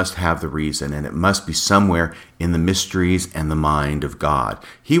God must have the reason, and it must be somewhere in the mysteries and the mind of God.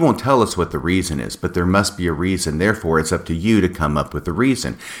 He won't tell us what the reason is, but there must be a reason. Therefore, it's up to you to come up with the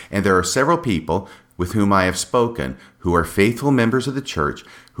reason. And there are several people with whom I have spoken who are faithful members of the church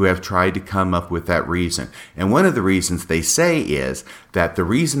who have tried to come up with that reason. And one of the reasons they say is that the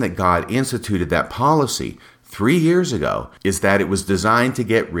reason that God instituted that policy 3 years ago is that it was designed to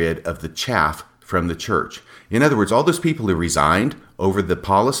get rid of the chaff from the church. In other words, all those people who resigned over the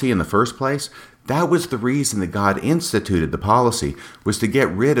policy in the first place, that was the reason that God instituted the policy, was to get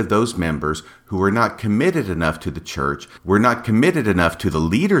rid of those members who were not committed enough to the church, were not committed enough to the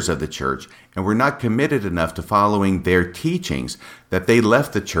leaders of the church, and were not committed enough to following their teachings, that they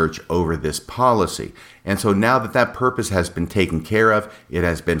left the church over this policy. And so now that that purpose has been taken care of, it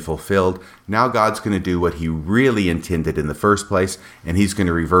has been fulfilled, now God's going to do what he really intended in the first place, and he's going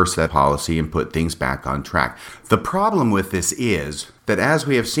to reverse that policy and put things back on track. The problem with this is that, as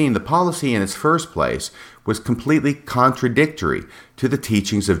we have seen, the policy in its first place was completely contradictory to the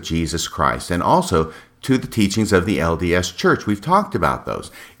teachings of Jesus Christ and also to the teachings of the LDS Church. We've talked about those.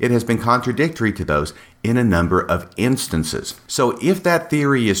 It has been contradictory to those in a number of instances. So if that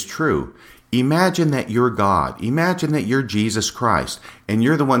theory is true, imagine that you're God. Imagine that you're Jesus Christ, and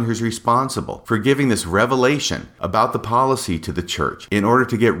you're the one who's responsible for giving this revelation about the policy to the church in order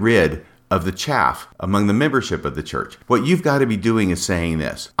to get rid of the chaff among the membership of the church. What you've got to be doing is saying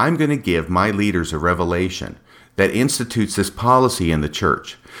this: I'm going to give my leaders a revelation that institutes this policy in the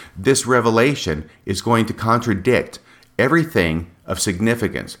church. This revelation is going to contradict everything of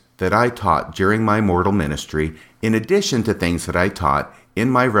significance that I taught during my mortal ministry, in addition to things that I taught in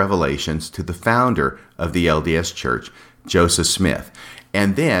my revelations to the founder of the LDS Church, Joseph Smith.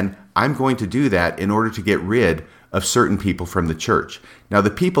 And then I'm going to do that in order to get rid of certain people from the church. Now, the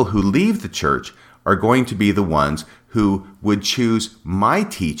people who leave the church are going to be the ones who would choose my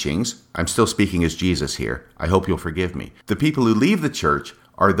teachings. I'm still speaking as Jesus here. I hope you'll forgive me. The people who leave the church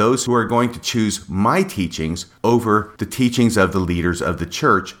are those who are going to choose my teachings over the teachings of the leaders of the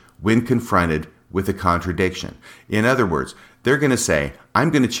church when confronted with a contradiction. In other words, they're going to say, I'm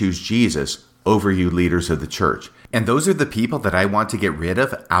going to choose Jesus over you leaders of the church. And those are the people that I want to get rid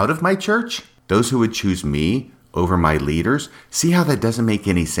of out of my church? Those who would choose me over my leaders? See how that doesn't make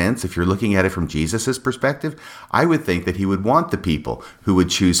any sense if you're looking at it from Jesus' perspective? I would think that he would want the people who would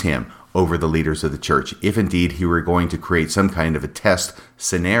choose him over the leaders of the church, if indeed he were going to create some kind of a test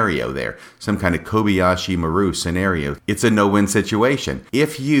scenario there, some kind of Kobayashi Maru scenario. It's a no-win situation.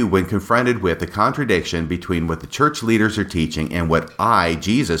 If you, when confronted with a contradiction between what the church leaders are teaching and what I,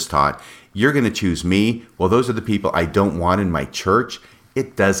 Jesus, taught, you're going to choose me, well, those are the people I don't want in my church,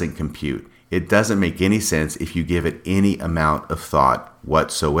 it doesn't compute. It doesn't make any sense if you give it any amount of thought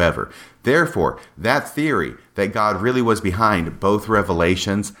whatsoever. Therefore, that theory that God really was behind both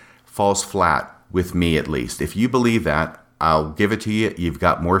revelations falls flat, with me at least. If you believe that, I'll give it to you. You've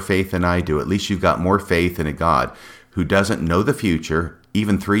got more faith than I do. At least you've got more faith in a God who doesn't know the future,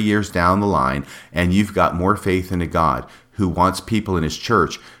 even 3 years down the line, and you've got more faith in a God who wants people in his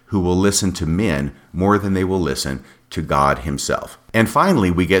church who will listen to men more than they will listen to God himself. And finally,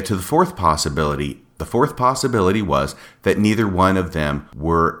 we get to the fourth possibility. The fourth possibility was that neither one of them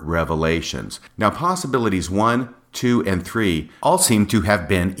were revelations. Now, possibilities 1, 2, and 3 all seem to have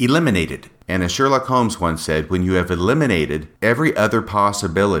been eliminated. And as Sherlock Holmes once said, when you have eliminated every other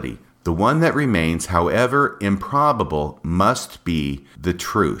possibility, the one that remains, however improbable, must be the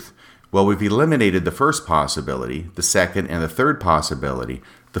truth. Well, we've eliminated the first possibility, the second, and the third possibility.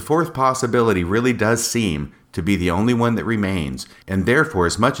 The fourth possibility really does seem to be the only one that remains, and therefore,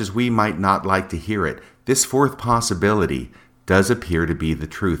 as much as we might not like to hear it, this fourth possibility does appear to be the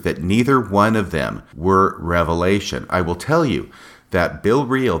truth, that neither one of them were revelation. I will tell you that Bill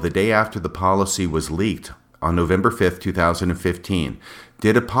Reel, the day after the policy was leaked on November 5th, 2015,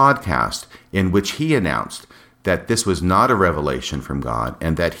 did a podcast in which he announced that this was not a revelation from God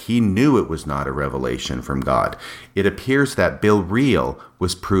and that he knew it was not a revelation from God. It appears that Bill Reel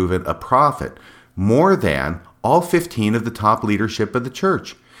was proven a prophet more than all 15 of the top leadership of the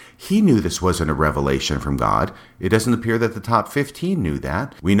church. He knew this wasn't a revelation from God. It doesn't appear that the top 15 knew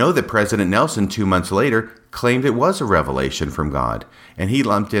that. We know that President Nelson 2 months later claimed it was a revelation from God, and he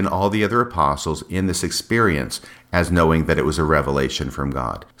lumped in all the other apostles in this experience as knowing that it was a revelation from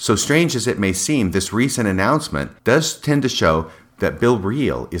God. So strange as it may seem, this recent announcement does tend to show that Bill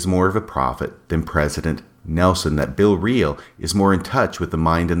Reel is more of a prophet than President Nelson, that Bill Reel is more in touch with the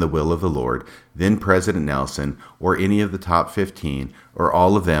mind and the will of the Lord than President Nelson or any of the top 15 or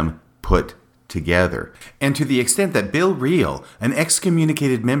all of them put together. And to the extent that Bill Reel, an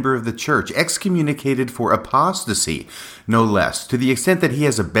excommunicated member of the church, excommunicated for apostasy, no less, to the extent that he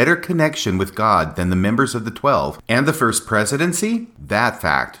has a better connection with God than the members of the 12 and the First Presidency, that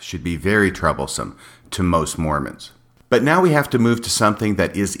fact should be very troublesome to most Mormons. But now we have to move to something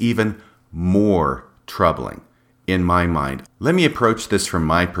that is even more troubling in my mind. Let me approach this from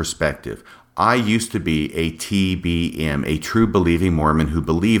my perspective. I used to be a TBM, a true believing Mormon who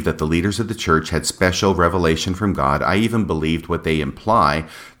believed that the leaders of the church had special revelation from God. I even believed what they imply,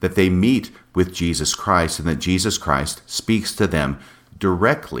 that they meet with Jesus Christ and that Jesus Christ speaks to them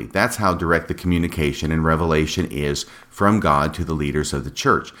directly. That's how direct the communication and revelation is from God to the leaders of the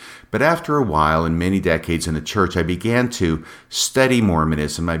church. But after a while, and many decades in the church, I began to study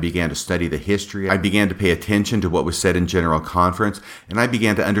Mormonism. I began to study the history. I began to pay attention to what was said in General Conference, and I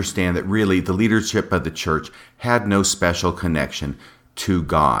began to understand that really the leadership of the church had no special connection to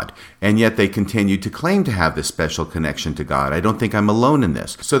God. And yet they continued to claim to have this special connection to God. I don't think I'm alone in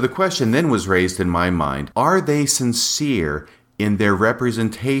this. So the question then was raised in my mind, are they sincere in their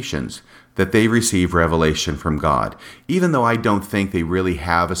representations that they receive revelation from God? Even though I don't think they really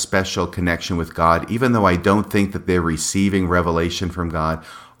have a special connection with God, even though I don't think that they're receiving revelation from God,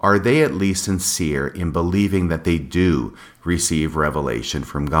 are they at least sincere in believing that they do receive revelation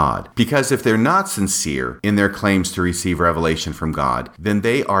from God? Because if they're not sincere in their claims to receive revelation from God, then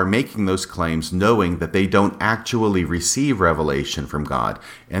they are making those claims knowing that they don't actually receive revelation from God.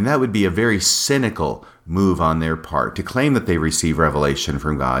 And that would be a very cynical move on their part to claim that they receive revelation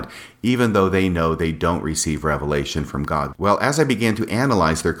from God, even though they know they don't receive revelation from God. Well, as I began to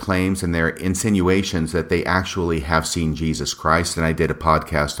analyze their claims and their insinuations that they actually have seen Jesus Christ, and I did a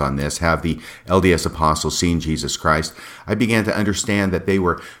podcast on this, Have the LDS Apostles Seen Jesus Christ? I began to understand that they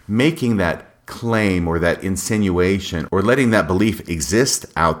were making that claim or that insinuation or letting that belief exist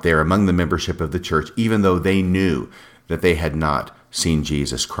out there among the membership of the church, even though they knew that they had not seen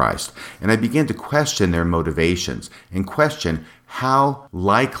Jesus Christ. And I began to question their motivations and question how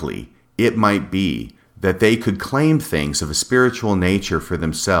likely it might be that they could claim things of a spiritual nature for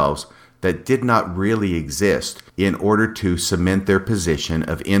themselves that did not really exist in order to cement their position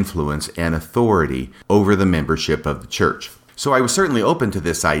of influence and authority over the membership of the church. So I was certainly open to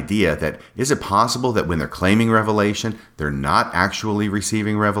this idea that is it possible that when they're claiming revelation, they're not actually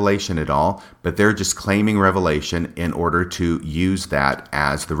receiving revelation at all, but they're just claiming revelation in order to use that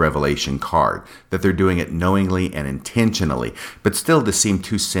as the revelation card, that they're doing it knowingly and intentionally. But still, this seemed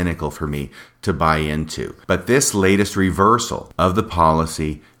too cynical for me to buy into. But this latest reversal of the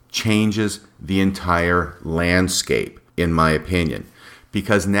policy changes the entire landscape, in my opinion,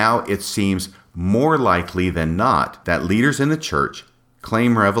 because now it seems more likely than not that leaders in the church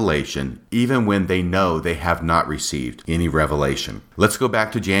claim revelation even when they know they have not received any revelation. Let's go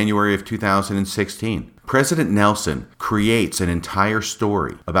back to January of 2016. President Nelson creates an entire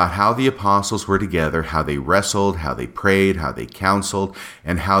story about how the apostles were together, how they wrestled, how they prayed, how they counseled,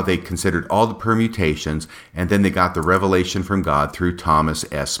 and how they considered all the permutations, and then they got the revelation from God through Thomas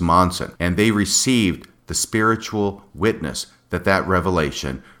S. Monson. And they received the spiritual witness that that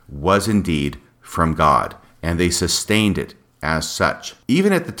revelation was indeed from God, and they sustained it as such.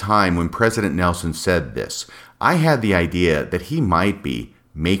 Even at the time when President Nelson said this, I had the idea that he might be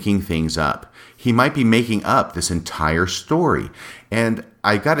making things up. He might be making up this entire story. And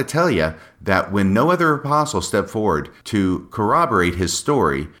I got to tell you that when no other apostle stepped forward to corroborate his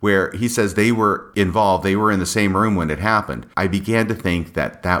story, where he says they were involved, they were in the same room when it happened, I began to think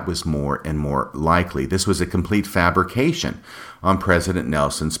that that was more and more likely. This was a complete fabrication on President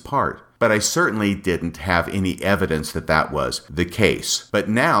Nelson's part. But I certainly didn't have any evidence that that was the case. But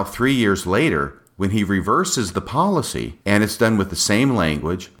now, 3 years later, when he reverses the policy, and it's done with the same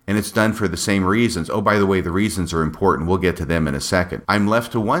language, and it's done for the same reasons. Oh, by the way, the reasons are important. We'll get to them in a second. I'm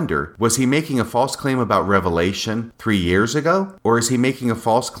left to wonder, was he making a false claim about revelation 3 years ago? Or is he making a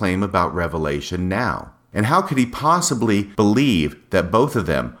false claim about revelation now? And how could he possibly believe that both of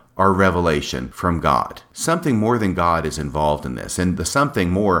them are revelation from God? Something more than God is involved in this. And the something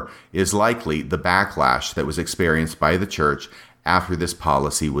more is likely the backlash that was experienced by the church after this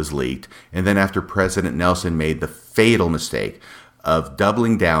policy was leaked, and then after President Nelson made the fatal mistake of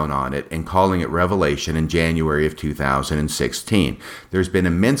doubling down on it and calling it revelation in January of 2016. There's been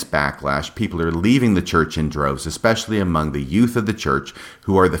immense backlash. People are leaving the church in droves, especially among the youth of the church,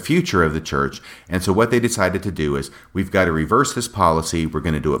 who are the future of the church. And so what they decided to do is, we've got to reverse this policy. We're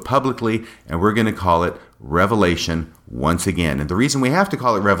going to do it publicly, and we're going to call it revelation once again. And the reason we have to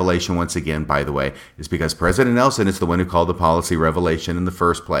call it revelation once again, by the way, is because President Nelson is the one who called the policy revelation in the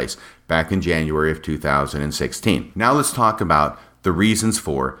first place, back in January of 2016. Now let's talk about the reasons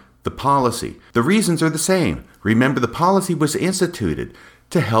for the policy. The reasons are the same. Remember, the policy was instituted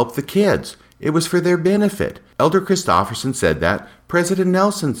to help the kids. It was for their benefit. Elder Christofferson said that. President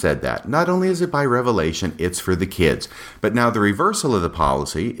Nelson said that. Not only is it by revelation, it's for the kids. But now the reversal of the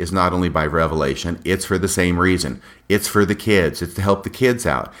policy is not only by revelation, it's for the same reason. It's for the kids. It's to help the kids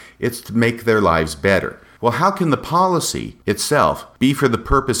out. It's to make their lives better. Well, how can the policy itself be for the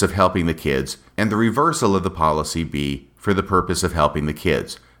purpose of helping the kids and the reversal of the policy be for the purpose of helping the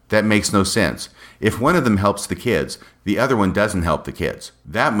kids? That makes no sense. If one of them helps the kids, the other one doesn't help the kids.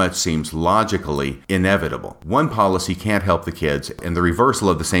 That much seems logically inevitable. One policy can't help the kids, and the reversal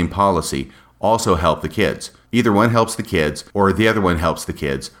of the same policy also help the kids. Either one helps the kids, or the other one helps the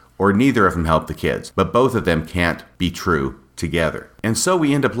kids, or neither of them help the kids. But both of them can't be true together. And so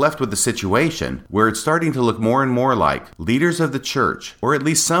we end up left with a situation where it's starting to look more and more like leaders of the church, or at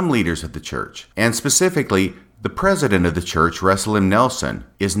least some leaders of the church, and specifically the president of the church, Russell M. Nelson,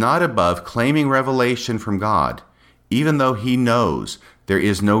 is not above claiming revelation from God, even though he knows there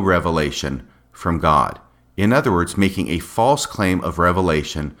is no revelation from God. In other words, making a false claim of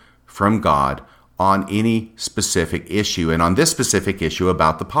revelation from God on any specific issue. And on this specific issue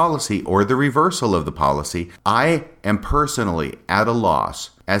about the policy or the reversal of the policy, I am personally at a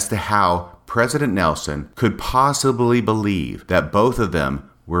loss as to how President Nelson could possibly believe that both of them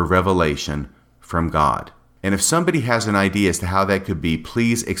were revelation from God. And if somebody has an idea as to how that could be,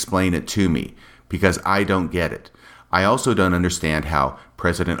 please explain it to me, because I don't get it. I also don't understand how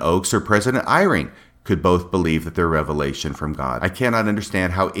President Oaks or President Eyring could both believe that they're revelation from God. I cannot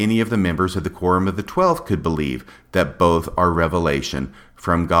understand how any of the members of the Quorum of the 12 could believe that both are revelation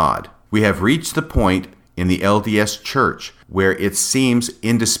from God. We have reached the point in the LDS Church where it seems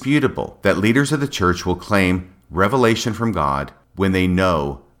indisputable that leaders of the church will claim revelation from God when they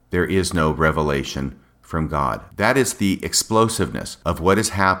know there is no revelation from God. That is the explosiveness of what has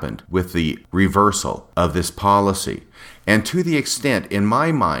happened with the reversal of this policy. And to the extent, in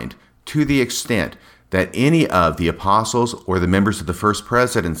my mind, to the extent that any of the apostles or the members of the First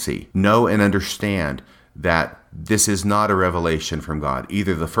Presidency know and understand that this is not a revelation from God,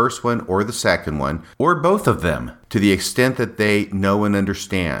 either the first one or the second one, or both of them, to the extent that they know and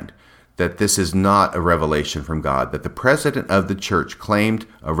understand that this is not a revelation from God, that the president of the church claimed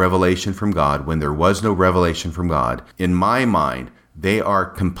a revelation from God when there was no revelation from God, in my mind, they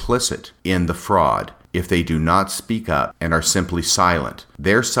are complicit in the fraud if they do not speak up and are simply silent.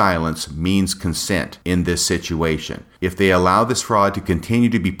 Their silence means consent in this situation. If they allow this fraud to continue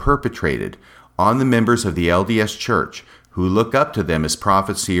to be perpetrated on the members of the LDS Church who look up to them as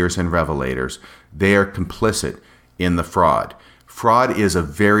prophets, seers, and revelators, they are complicit in the fraud. Fraud is a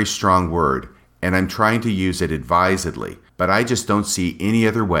very strong word, and I'm trying to use it advisedly, but I just don't see any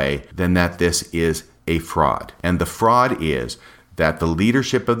other way than that this is a fraud. And the fraud is that the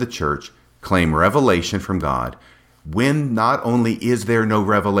leadership of the church claim revelation from God when not only is there no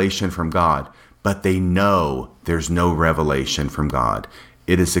revelation from God, but they know there's no revelation from God.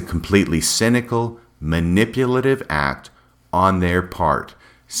 It is a completely cynical, manipulative act on their part,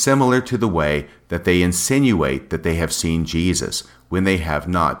 similar to the way that they insinuate that they have seen Jesus when they have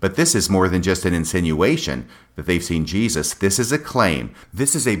not. But this is more than just an insinuation that they've seen Jesus. This is a claim.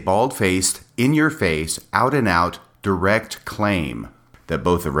 This is a bald-faced, in-your-face, out-and-out, direct claim that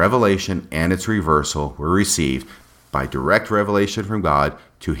both the revelation and its reversal were received by direct revelation from God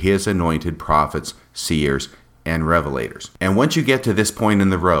to his anointed prophets, seers, and revelators. And once you get to this point in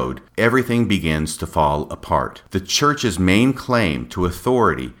the road, everything begins to fall apart. The church's main claim to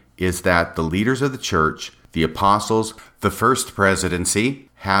authority is that the leaders of the church, the apostles, the First Presidency,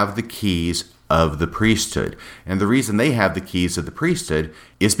 have the keys of the priesthood. And the reason they have the keys of the priesthood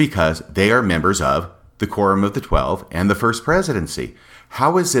is because they are members of the Quorum of the 12 and the First Presidency.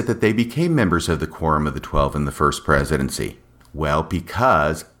 How is it that they became members of the Quorum of the 12 and the First Presidency? Well,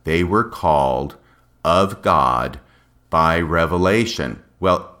 because they were called of God by revelation.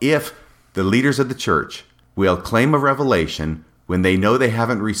 Well, if the leaders of the church will claim a revelation when they know they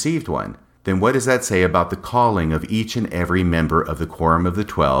haven't received one, then what does that say about the calling of each and every member of the Quorum of the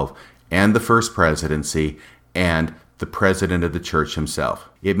 12 and the First Presidency and the president of the church himself?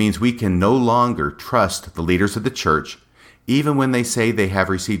 It means we can no longer trust the leaders of the church, even when they say they have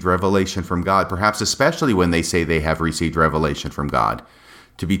received revelation from God, perhaps especially when they say they have received revelation from God,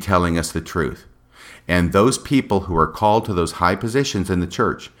 to be telling us the truth. And those people who are called to those high positions in the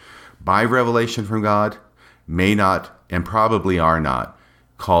church by revelation from God may not, and probably are not,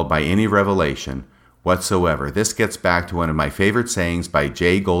 called by any revelation whatsoever. This gets back to one of my favorite sayings by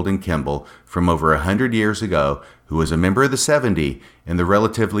J. Golden Kimball from over 100 years ago, who was a member of the 70 in the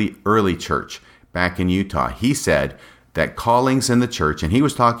relatively early church back in Utah. He said, that callings in the church, and he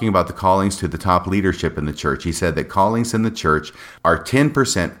was talking about the callings to the top leadership in the church. He said that callings in the church are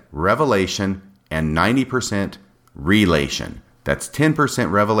 10% revelation and 90% relation. That's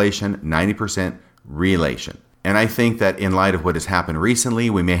 10% revelation, 90% relation. And I think that in light of what has happened recently,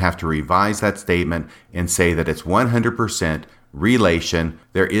 we may have to revise that statement and say that it's 100% relation.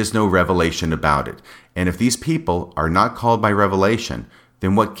 There is no revelation about it. And if these people are not called by revelation,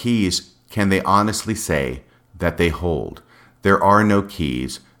 then what keys can they honestly say that they hold? There are no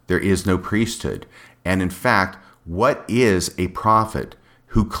keys. There is no priesthood. And in fact, what is a prophet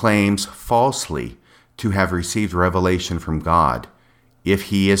who claims falsely to have received revelation from God if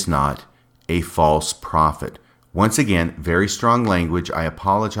he is not a false prophet? Once again, very strong language. I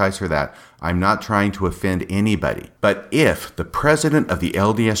apologize for that. I'm not trying to offend anybody. But if the president of the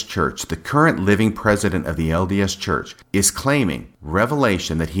LDS Church, the current living president of the LDS Church, is claiming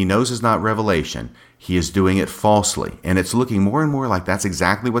revelation that he knows is not revelation, he is doing it falsely. And it's looking more and more like that's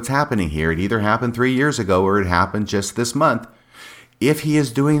exactly what's happening here. It either happened 3 years ago or it happened just this month. If he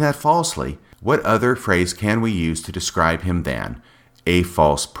is doing that falsely, what other phrase can we use to describe him than a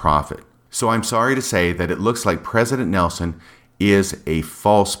false prophet? So I'm sorry to say that it looks like President Nelson is a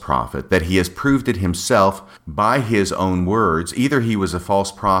false prophet, that he has proved it himself by his own words. Either he was a false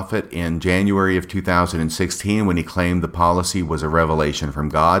prophet in January of 2016 when he claimed the policy was a revelation from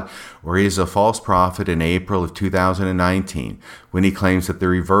God, or he is a false prophet in April of 2019 when he claims that the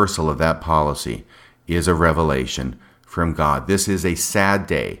reversal of that policy is a revelation from God. This is a sad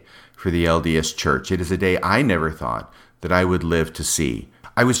day for the LDS Church. It is a day I never thought that I would live to see.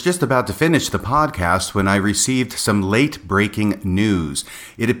 I was just about to finish the podcast when I received some late-breaking news.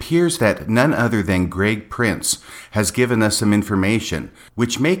 It appears that none other than Greg Prince has given us some information,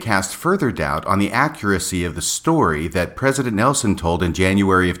 which may cast further doubt on the accuracy of the story that President Nelson told in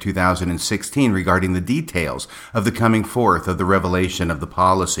January of 2016 regarding the details of the coming forth of the revelation of the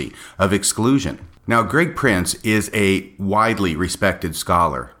policy of exclusion. Now, Greg Prince is a widely respected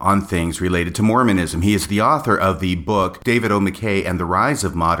scholar on things related to Mormonism. He is the author of the book, David O. McKay and the Rise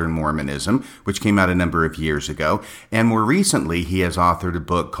of Modern Mormonism, which came out a number of years ago. And more recently, he has authored a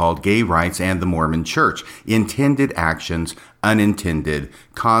book called Gay Rights and the Mormon Church, Intended Actions, Unintended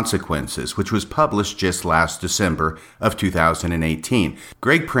Consequences, which was published just last December of 2018.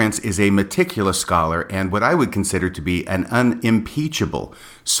 Greg Prince is a meticulous scholar and what I would consider to be an unimpeachable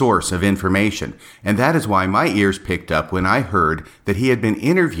source of information. And that is why my ears picked up when I heard that he had been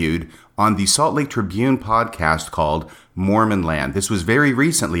interviewed on the Salt Lake Tribune podcast called Mormon Land. This was very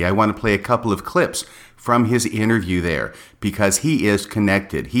recently. I want to play a couple of clips from his interview there because he is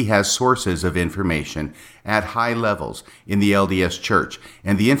connected. He has sources of information at high levels in the LDS Church.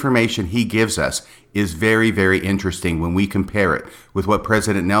 And the information he gives us is very, very interesting when we compare it with what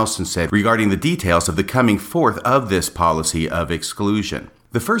President Nelson said regarding the details of the coming forth of this policy of exclusion.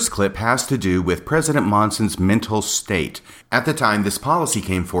 The first clip has to do with President Monson's mental state at the time this policy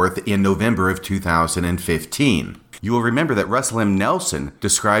came forth in November of 2015. You will remember that Russell M. Nelson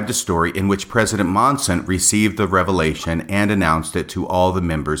described a story in which President Monson received the revelation and announced it to all the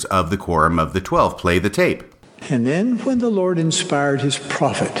members of the Quorum of the 12. Play the tape. And then when the Lord inspired his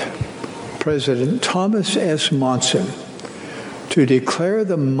prophet, President Thomas S. Monson, to declare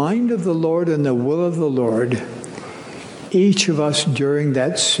the mind of the Lord and the will of the Lord, each of us during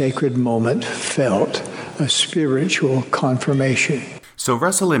that sacred moment felt a spiritual confirmation. So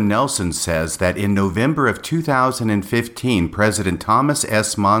Russell M. Nelson says that in November of 2015, President Thomas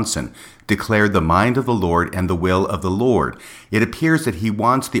S. Monson declared the mind of the Lord and the will of the Lord. It appears that he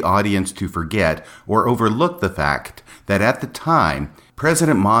wants the audience to forget or overlook the fact that at the time,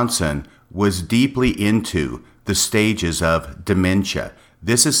 President Monson was deeply into the stages of dementia.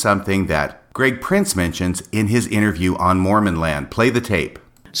 This is something that Greg Prince mentions in his interview on Mormon Land. Play the tape.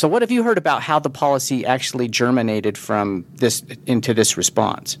 So what have you heard about how the policy actually germinated from this into this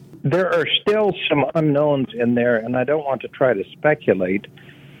response? There are still some unknowns in there, and I don't want to try to speculate.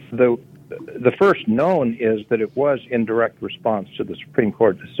 The first known is that it was in direct response to the Supreme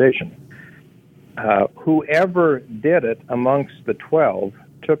Court decision. Whoever did it amongst the 12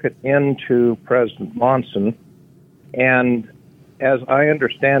 took it into President Monson, and as I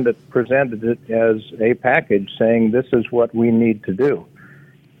understand it, presented it as a package saying this is what we need to do.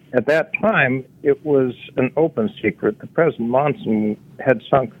 At that time, it was an open secret that President Monson had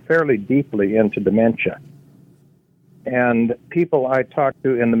sunk fairly deeply into dementia. And people I talked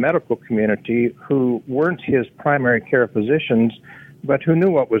to in the medical community who weren't his primary care physicians, but who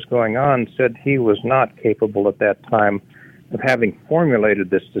knew what was going on, said he was not capable at that time of having formulated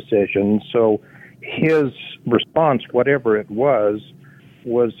this decision. So his response, whatever it was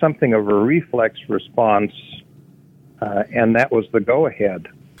something of a reflex response and that was the go-ahead.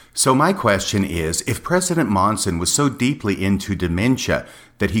 So my question is, if President Monson was so deeply into dementia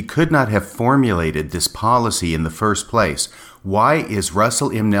that he could not have formulated this policy in the first place, why is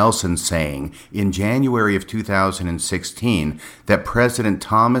Russell M. Nelson saying in January of 2016 that President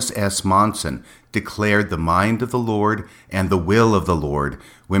Thomas S. Monson declared the mind of the Lord and the will of the Lord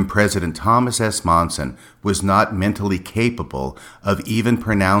when President Thomas S. Monson was not mentally capable of even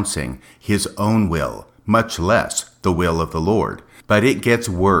pronouncing his own will, much less the will of the Lord? But it gets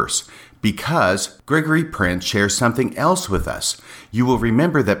worse, because Gregory Prince shares something else with us. You will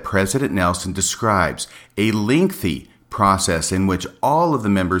remember that President Nelson describes a lengthy process in which all of the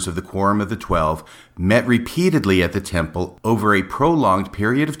members of the Quorum of the 12 met repeatedly at the temple over a prolonged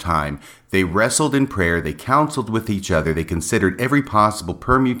period of time. They wrestled in prayer, they counseled with each other, they considered every possible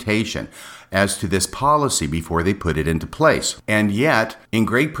permutation as to this policy before they put it into place. And yet, in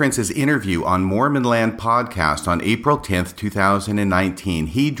Greg Prince's interview on Mormon Land podcast on April 10th, 2019,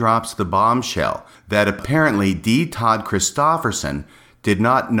 he drops the bombshell that apparently D. Todd Christofferson did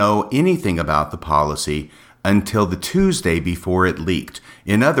not know anything about the policy until the Tuesday before it leaked.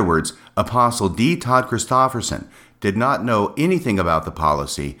 In other words, Apostle D. Todd Christofferson did not know anything about the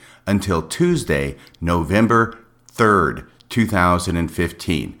policy until Tuesday, November 3rd,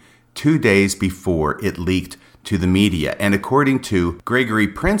 2015, 2 days before it leaked to the media. And according to Gregory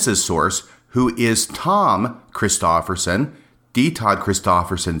Prince's source, who is Tom Christofferson, D. Todd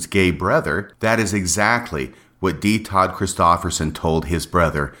Christofferson's gay brother, that is exactly what D. Todd Christofferson told his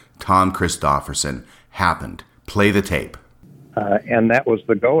brother, Tom Christofferson, happened. Play the tape. And that was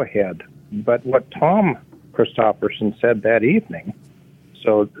the go-ahead. But what Tom Christofferson said that evening,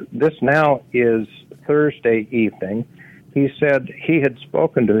 so this now is Thursday evening, he said he had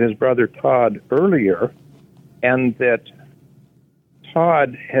spoken to his brother Todd earlier, and that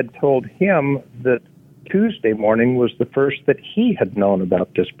Todd had told him that Tuesday morning was the first that he had known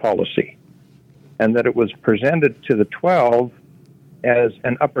about this policy, and that it was presented to the 12 as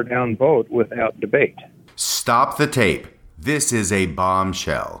an up or down vote without debate. Stop the tape. This is a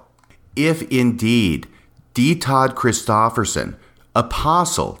bombshell. If indeed D. Todd Christofferson,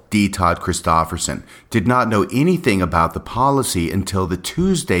 Apostle D. Todd Christofferson, did not know anything about the policy until the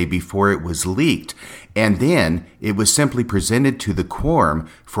Tuesday before it was leaked, and then it was simply presented to the quorum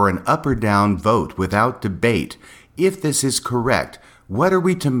for an up or down vote without debate, if this is correct, what are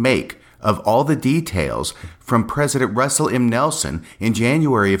we to make of all the details from President Russell M. Nelson in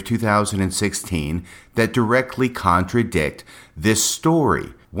January of 2016 that directly contradict this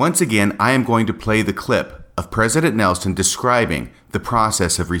story? Once again, I am going to play the clip of President Nelson describing the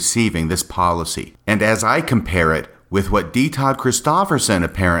process of receiving this policy. And as I compare it with what D. Todd Christofferson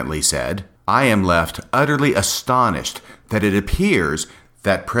apparently said, I am left utterly astonished that it appears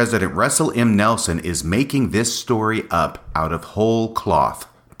that President Russell M. Nelson is making this story up out of whole cloth.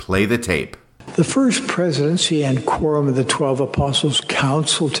 Play the tape. The first presidency and Quorum of the 12 Apostles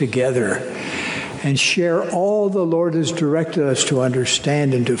counsel together and share all the Lord has directed us to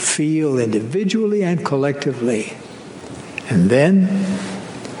understand and to feel individually and collectively. And then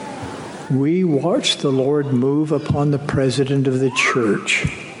we watch the Lord move upon the president of the church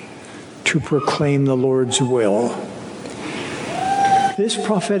to proclaim the Lord's will. This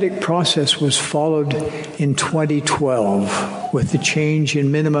prophetic process was followed in 2012 with the change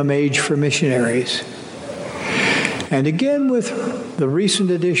in minimum age for missionaries. And again with the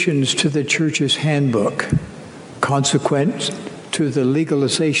recent additions to the church's handbook, consequent to the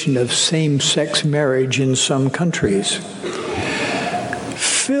legalization of same-sex marriage in some countries.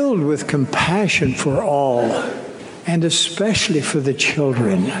 Filled with compassion for all, and especially for the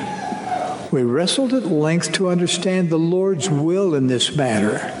children, we wrestled at length to understand the Lord's will in this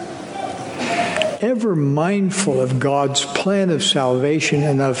matter. Ever mindful of God's plan of salvation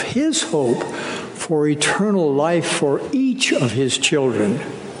and of His hope for eternal life for each of His children,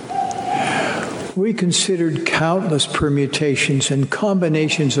 we considered countless permutations and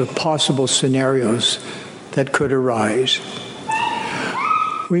combinations of possible scenarios that could arise.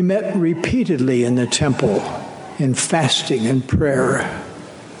 We met repeatedly in the temple in fasting and prayer,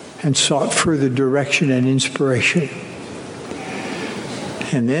 and sought further direction and inspiration.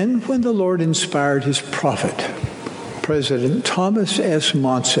 And then, when the Lord inspired His prophet, President Thomas S.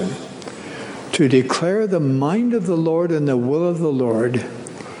 Monson, to declare the mind of the Lord and the will of the Lord,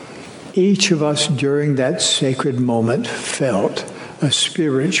 each of us during that sacred moment felt a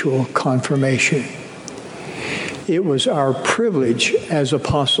spiritual confirmation. It was our privilege as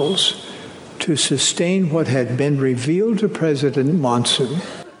apostles to sustain what had been revealed to President Monson.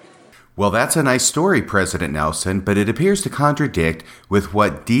 Well, that's a nice story, President Nelson, but it appears to contradict with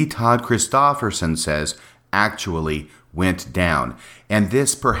what D. Todd Christofferson says actually went down. And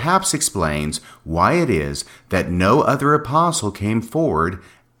this perhaps explains why it is that no other apostle came forward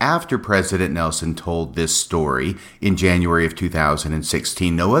after President Nelson told this story in January of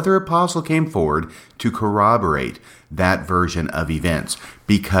 2016. No other apostle came forward to corroborate that version of events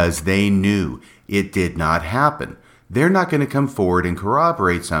because they knew it did not happen. They're not going to come forward and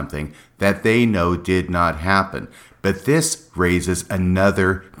corroborate something that they know did not happen. But this raises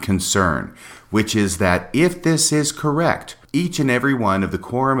another concern, which is that if this is correct, each and every one of the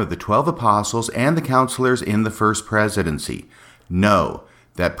quorum of the 12 apostles and the counselors in the first presidency know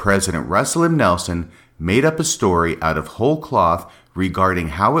that President Russell M. Nelson made up a story out of whole cloth regarding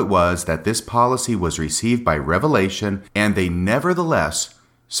how it was that this policy was received by revelation, and they nevertheless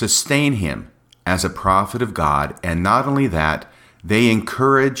sustain him as a prophet of God. And not only that, they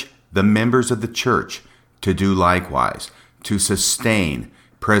encourage the members of the church to do likewise, to sustain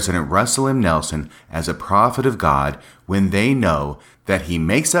President Russell M. Nelson as a prophet of God when they know that he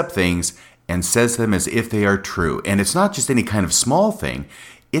makes up things and says them as if they are true. And it's not just any kind of small thing.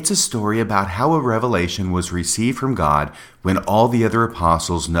 It's a story about how a revelation was received from God when all the other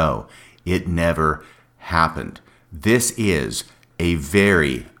apostles know it never happened. This is a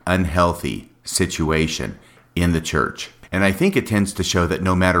very unhealthy situation in the church. And I think it tends to show that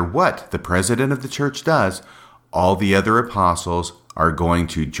no matter what the president of the church does, all the other apostles are going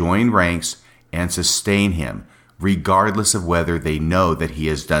to join ranks and sustain him, regardless of whether they know that he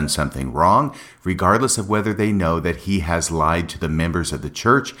has done something wrong, regardless of whether they know that he has lied to the members of the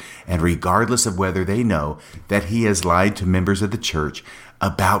church, and regardless of whether they know that he has lied to members of the church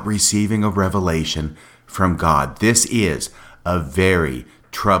about receiving a revelation from God. This is a very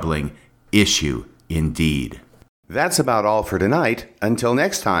troubling issue indeed. That's about all for tonight. Until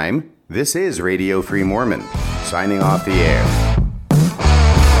next time, this is Radio Free Mormon, signing off the air.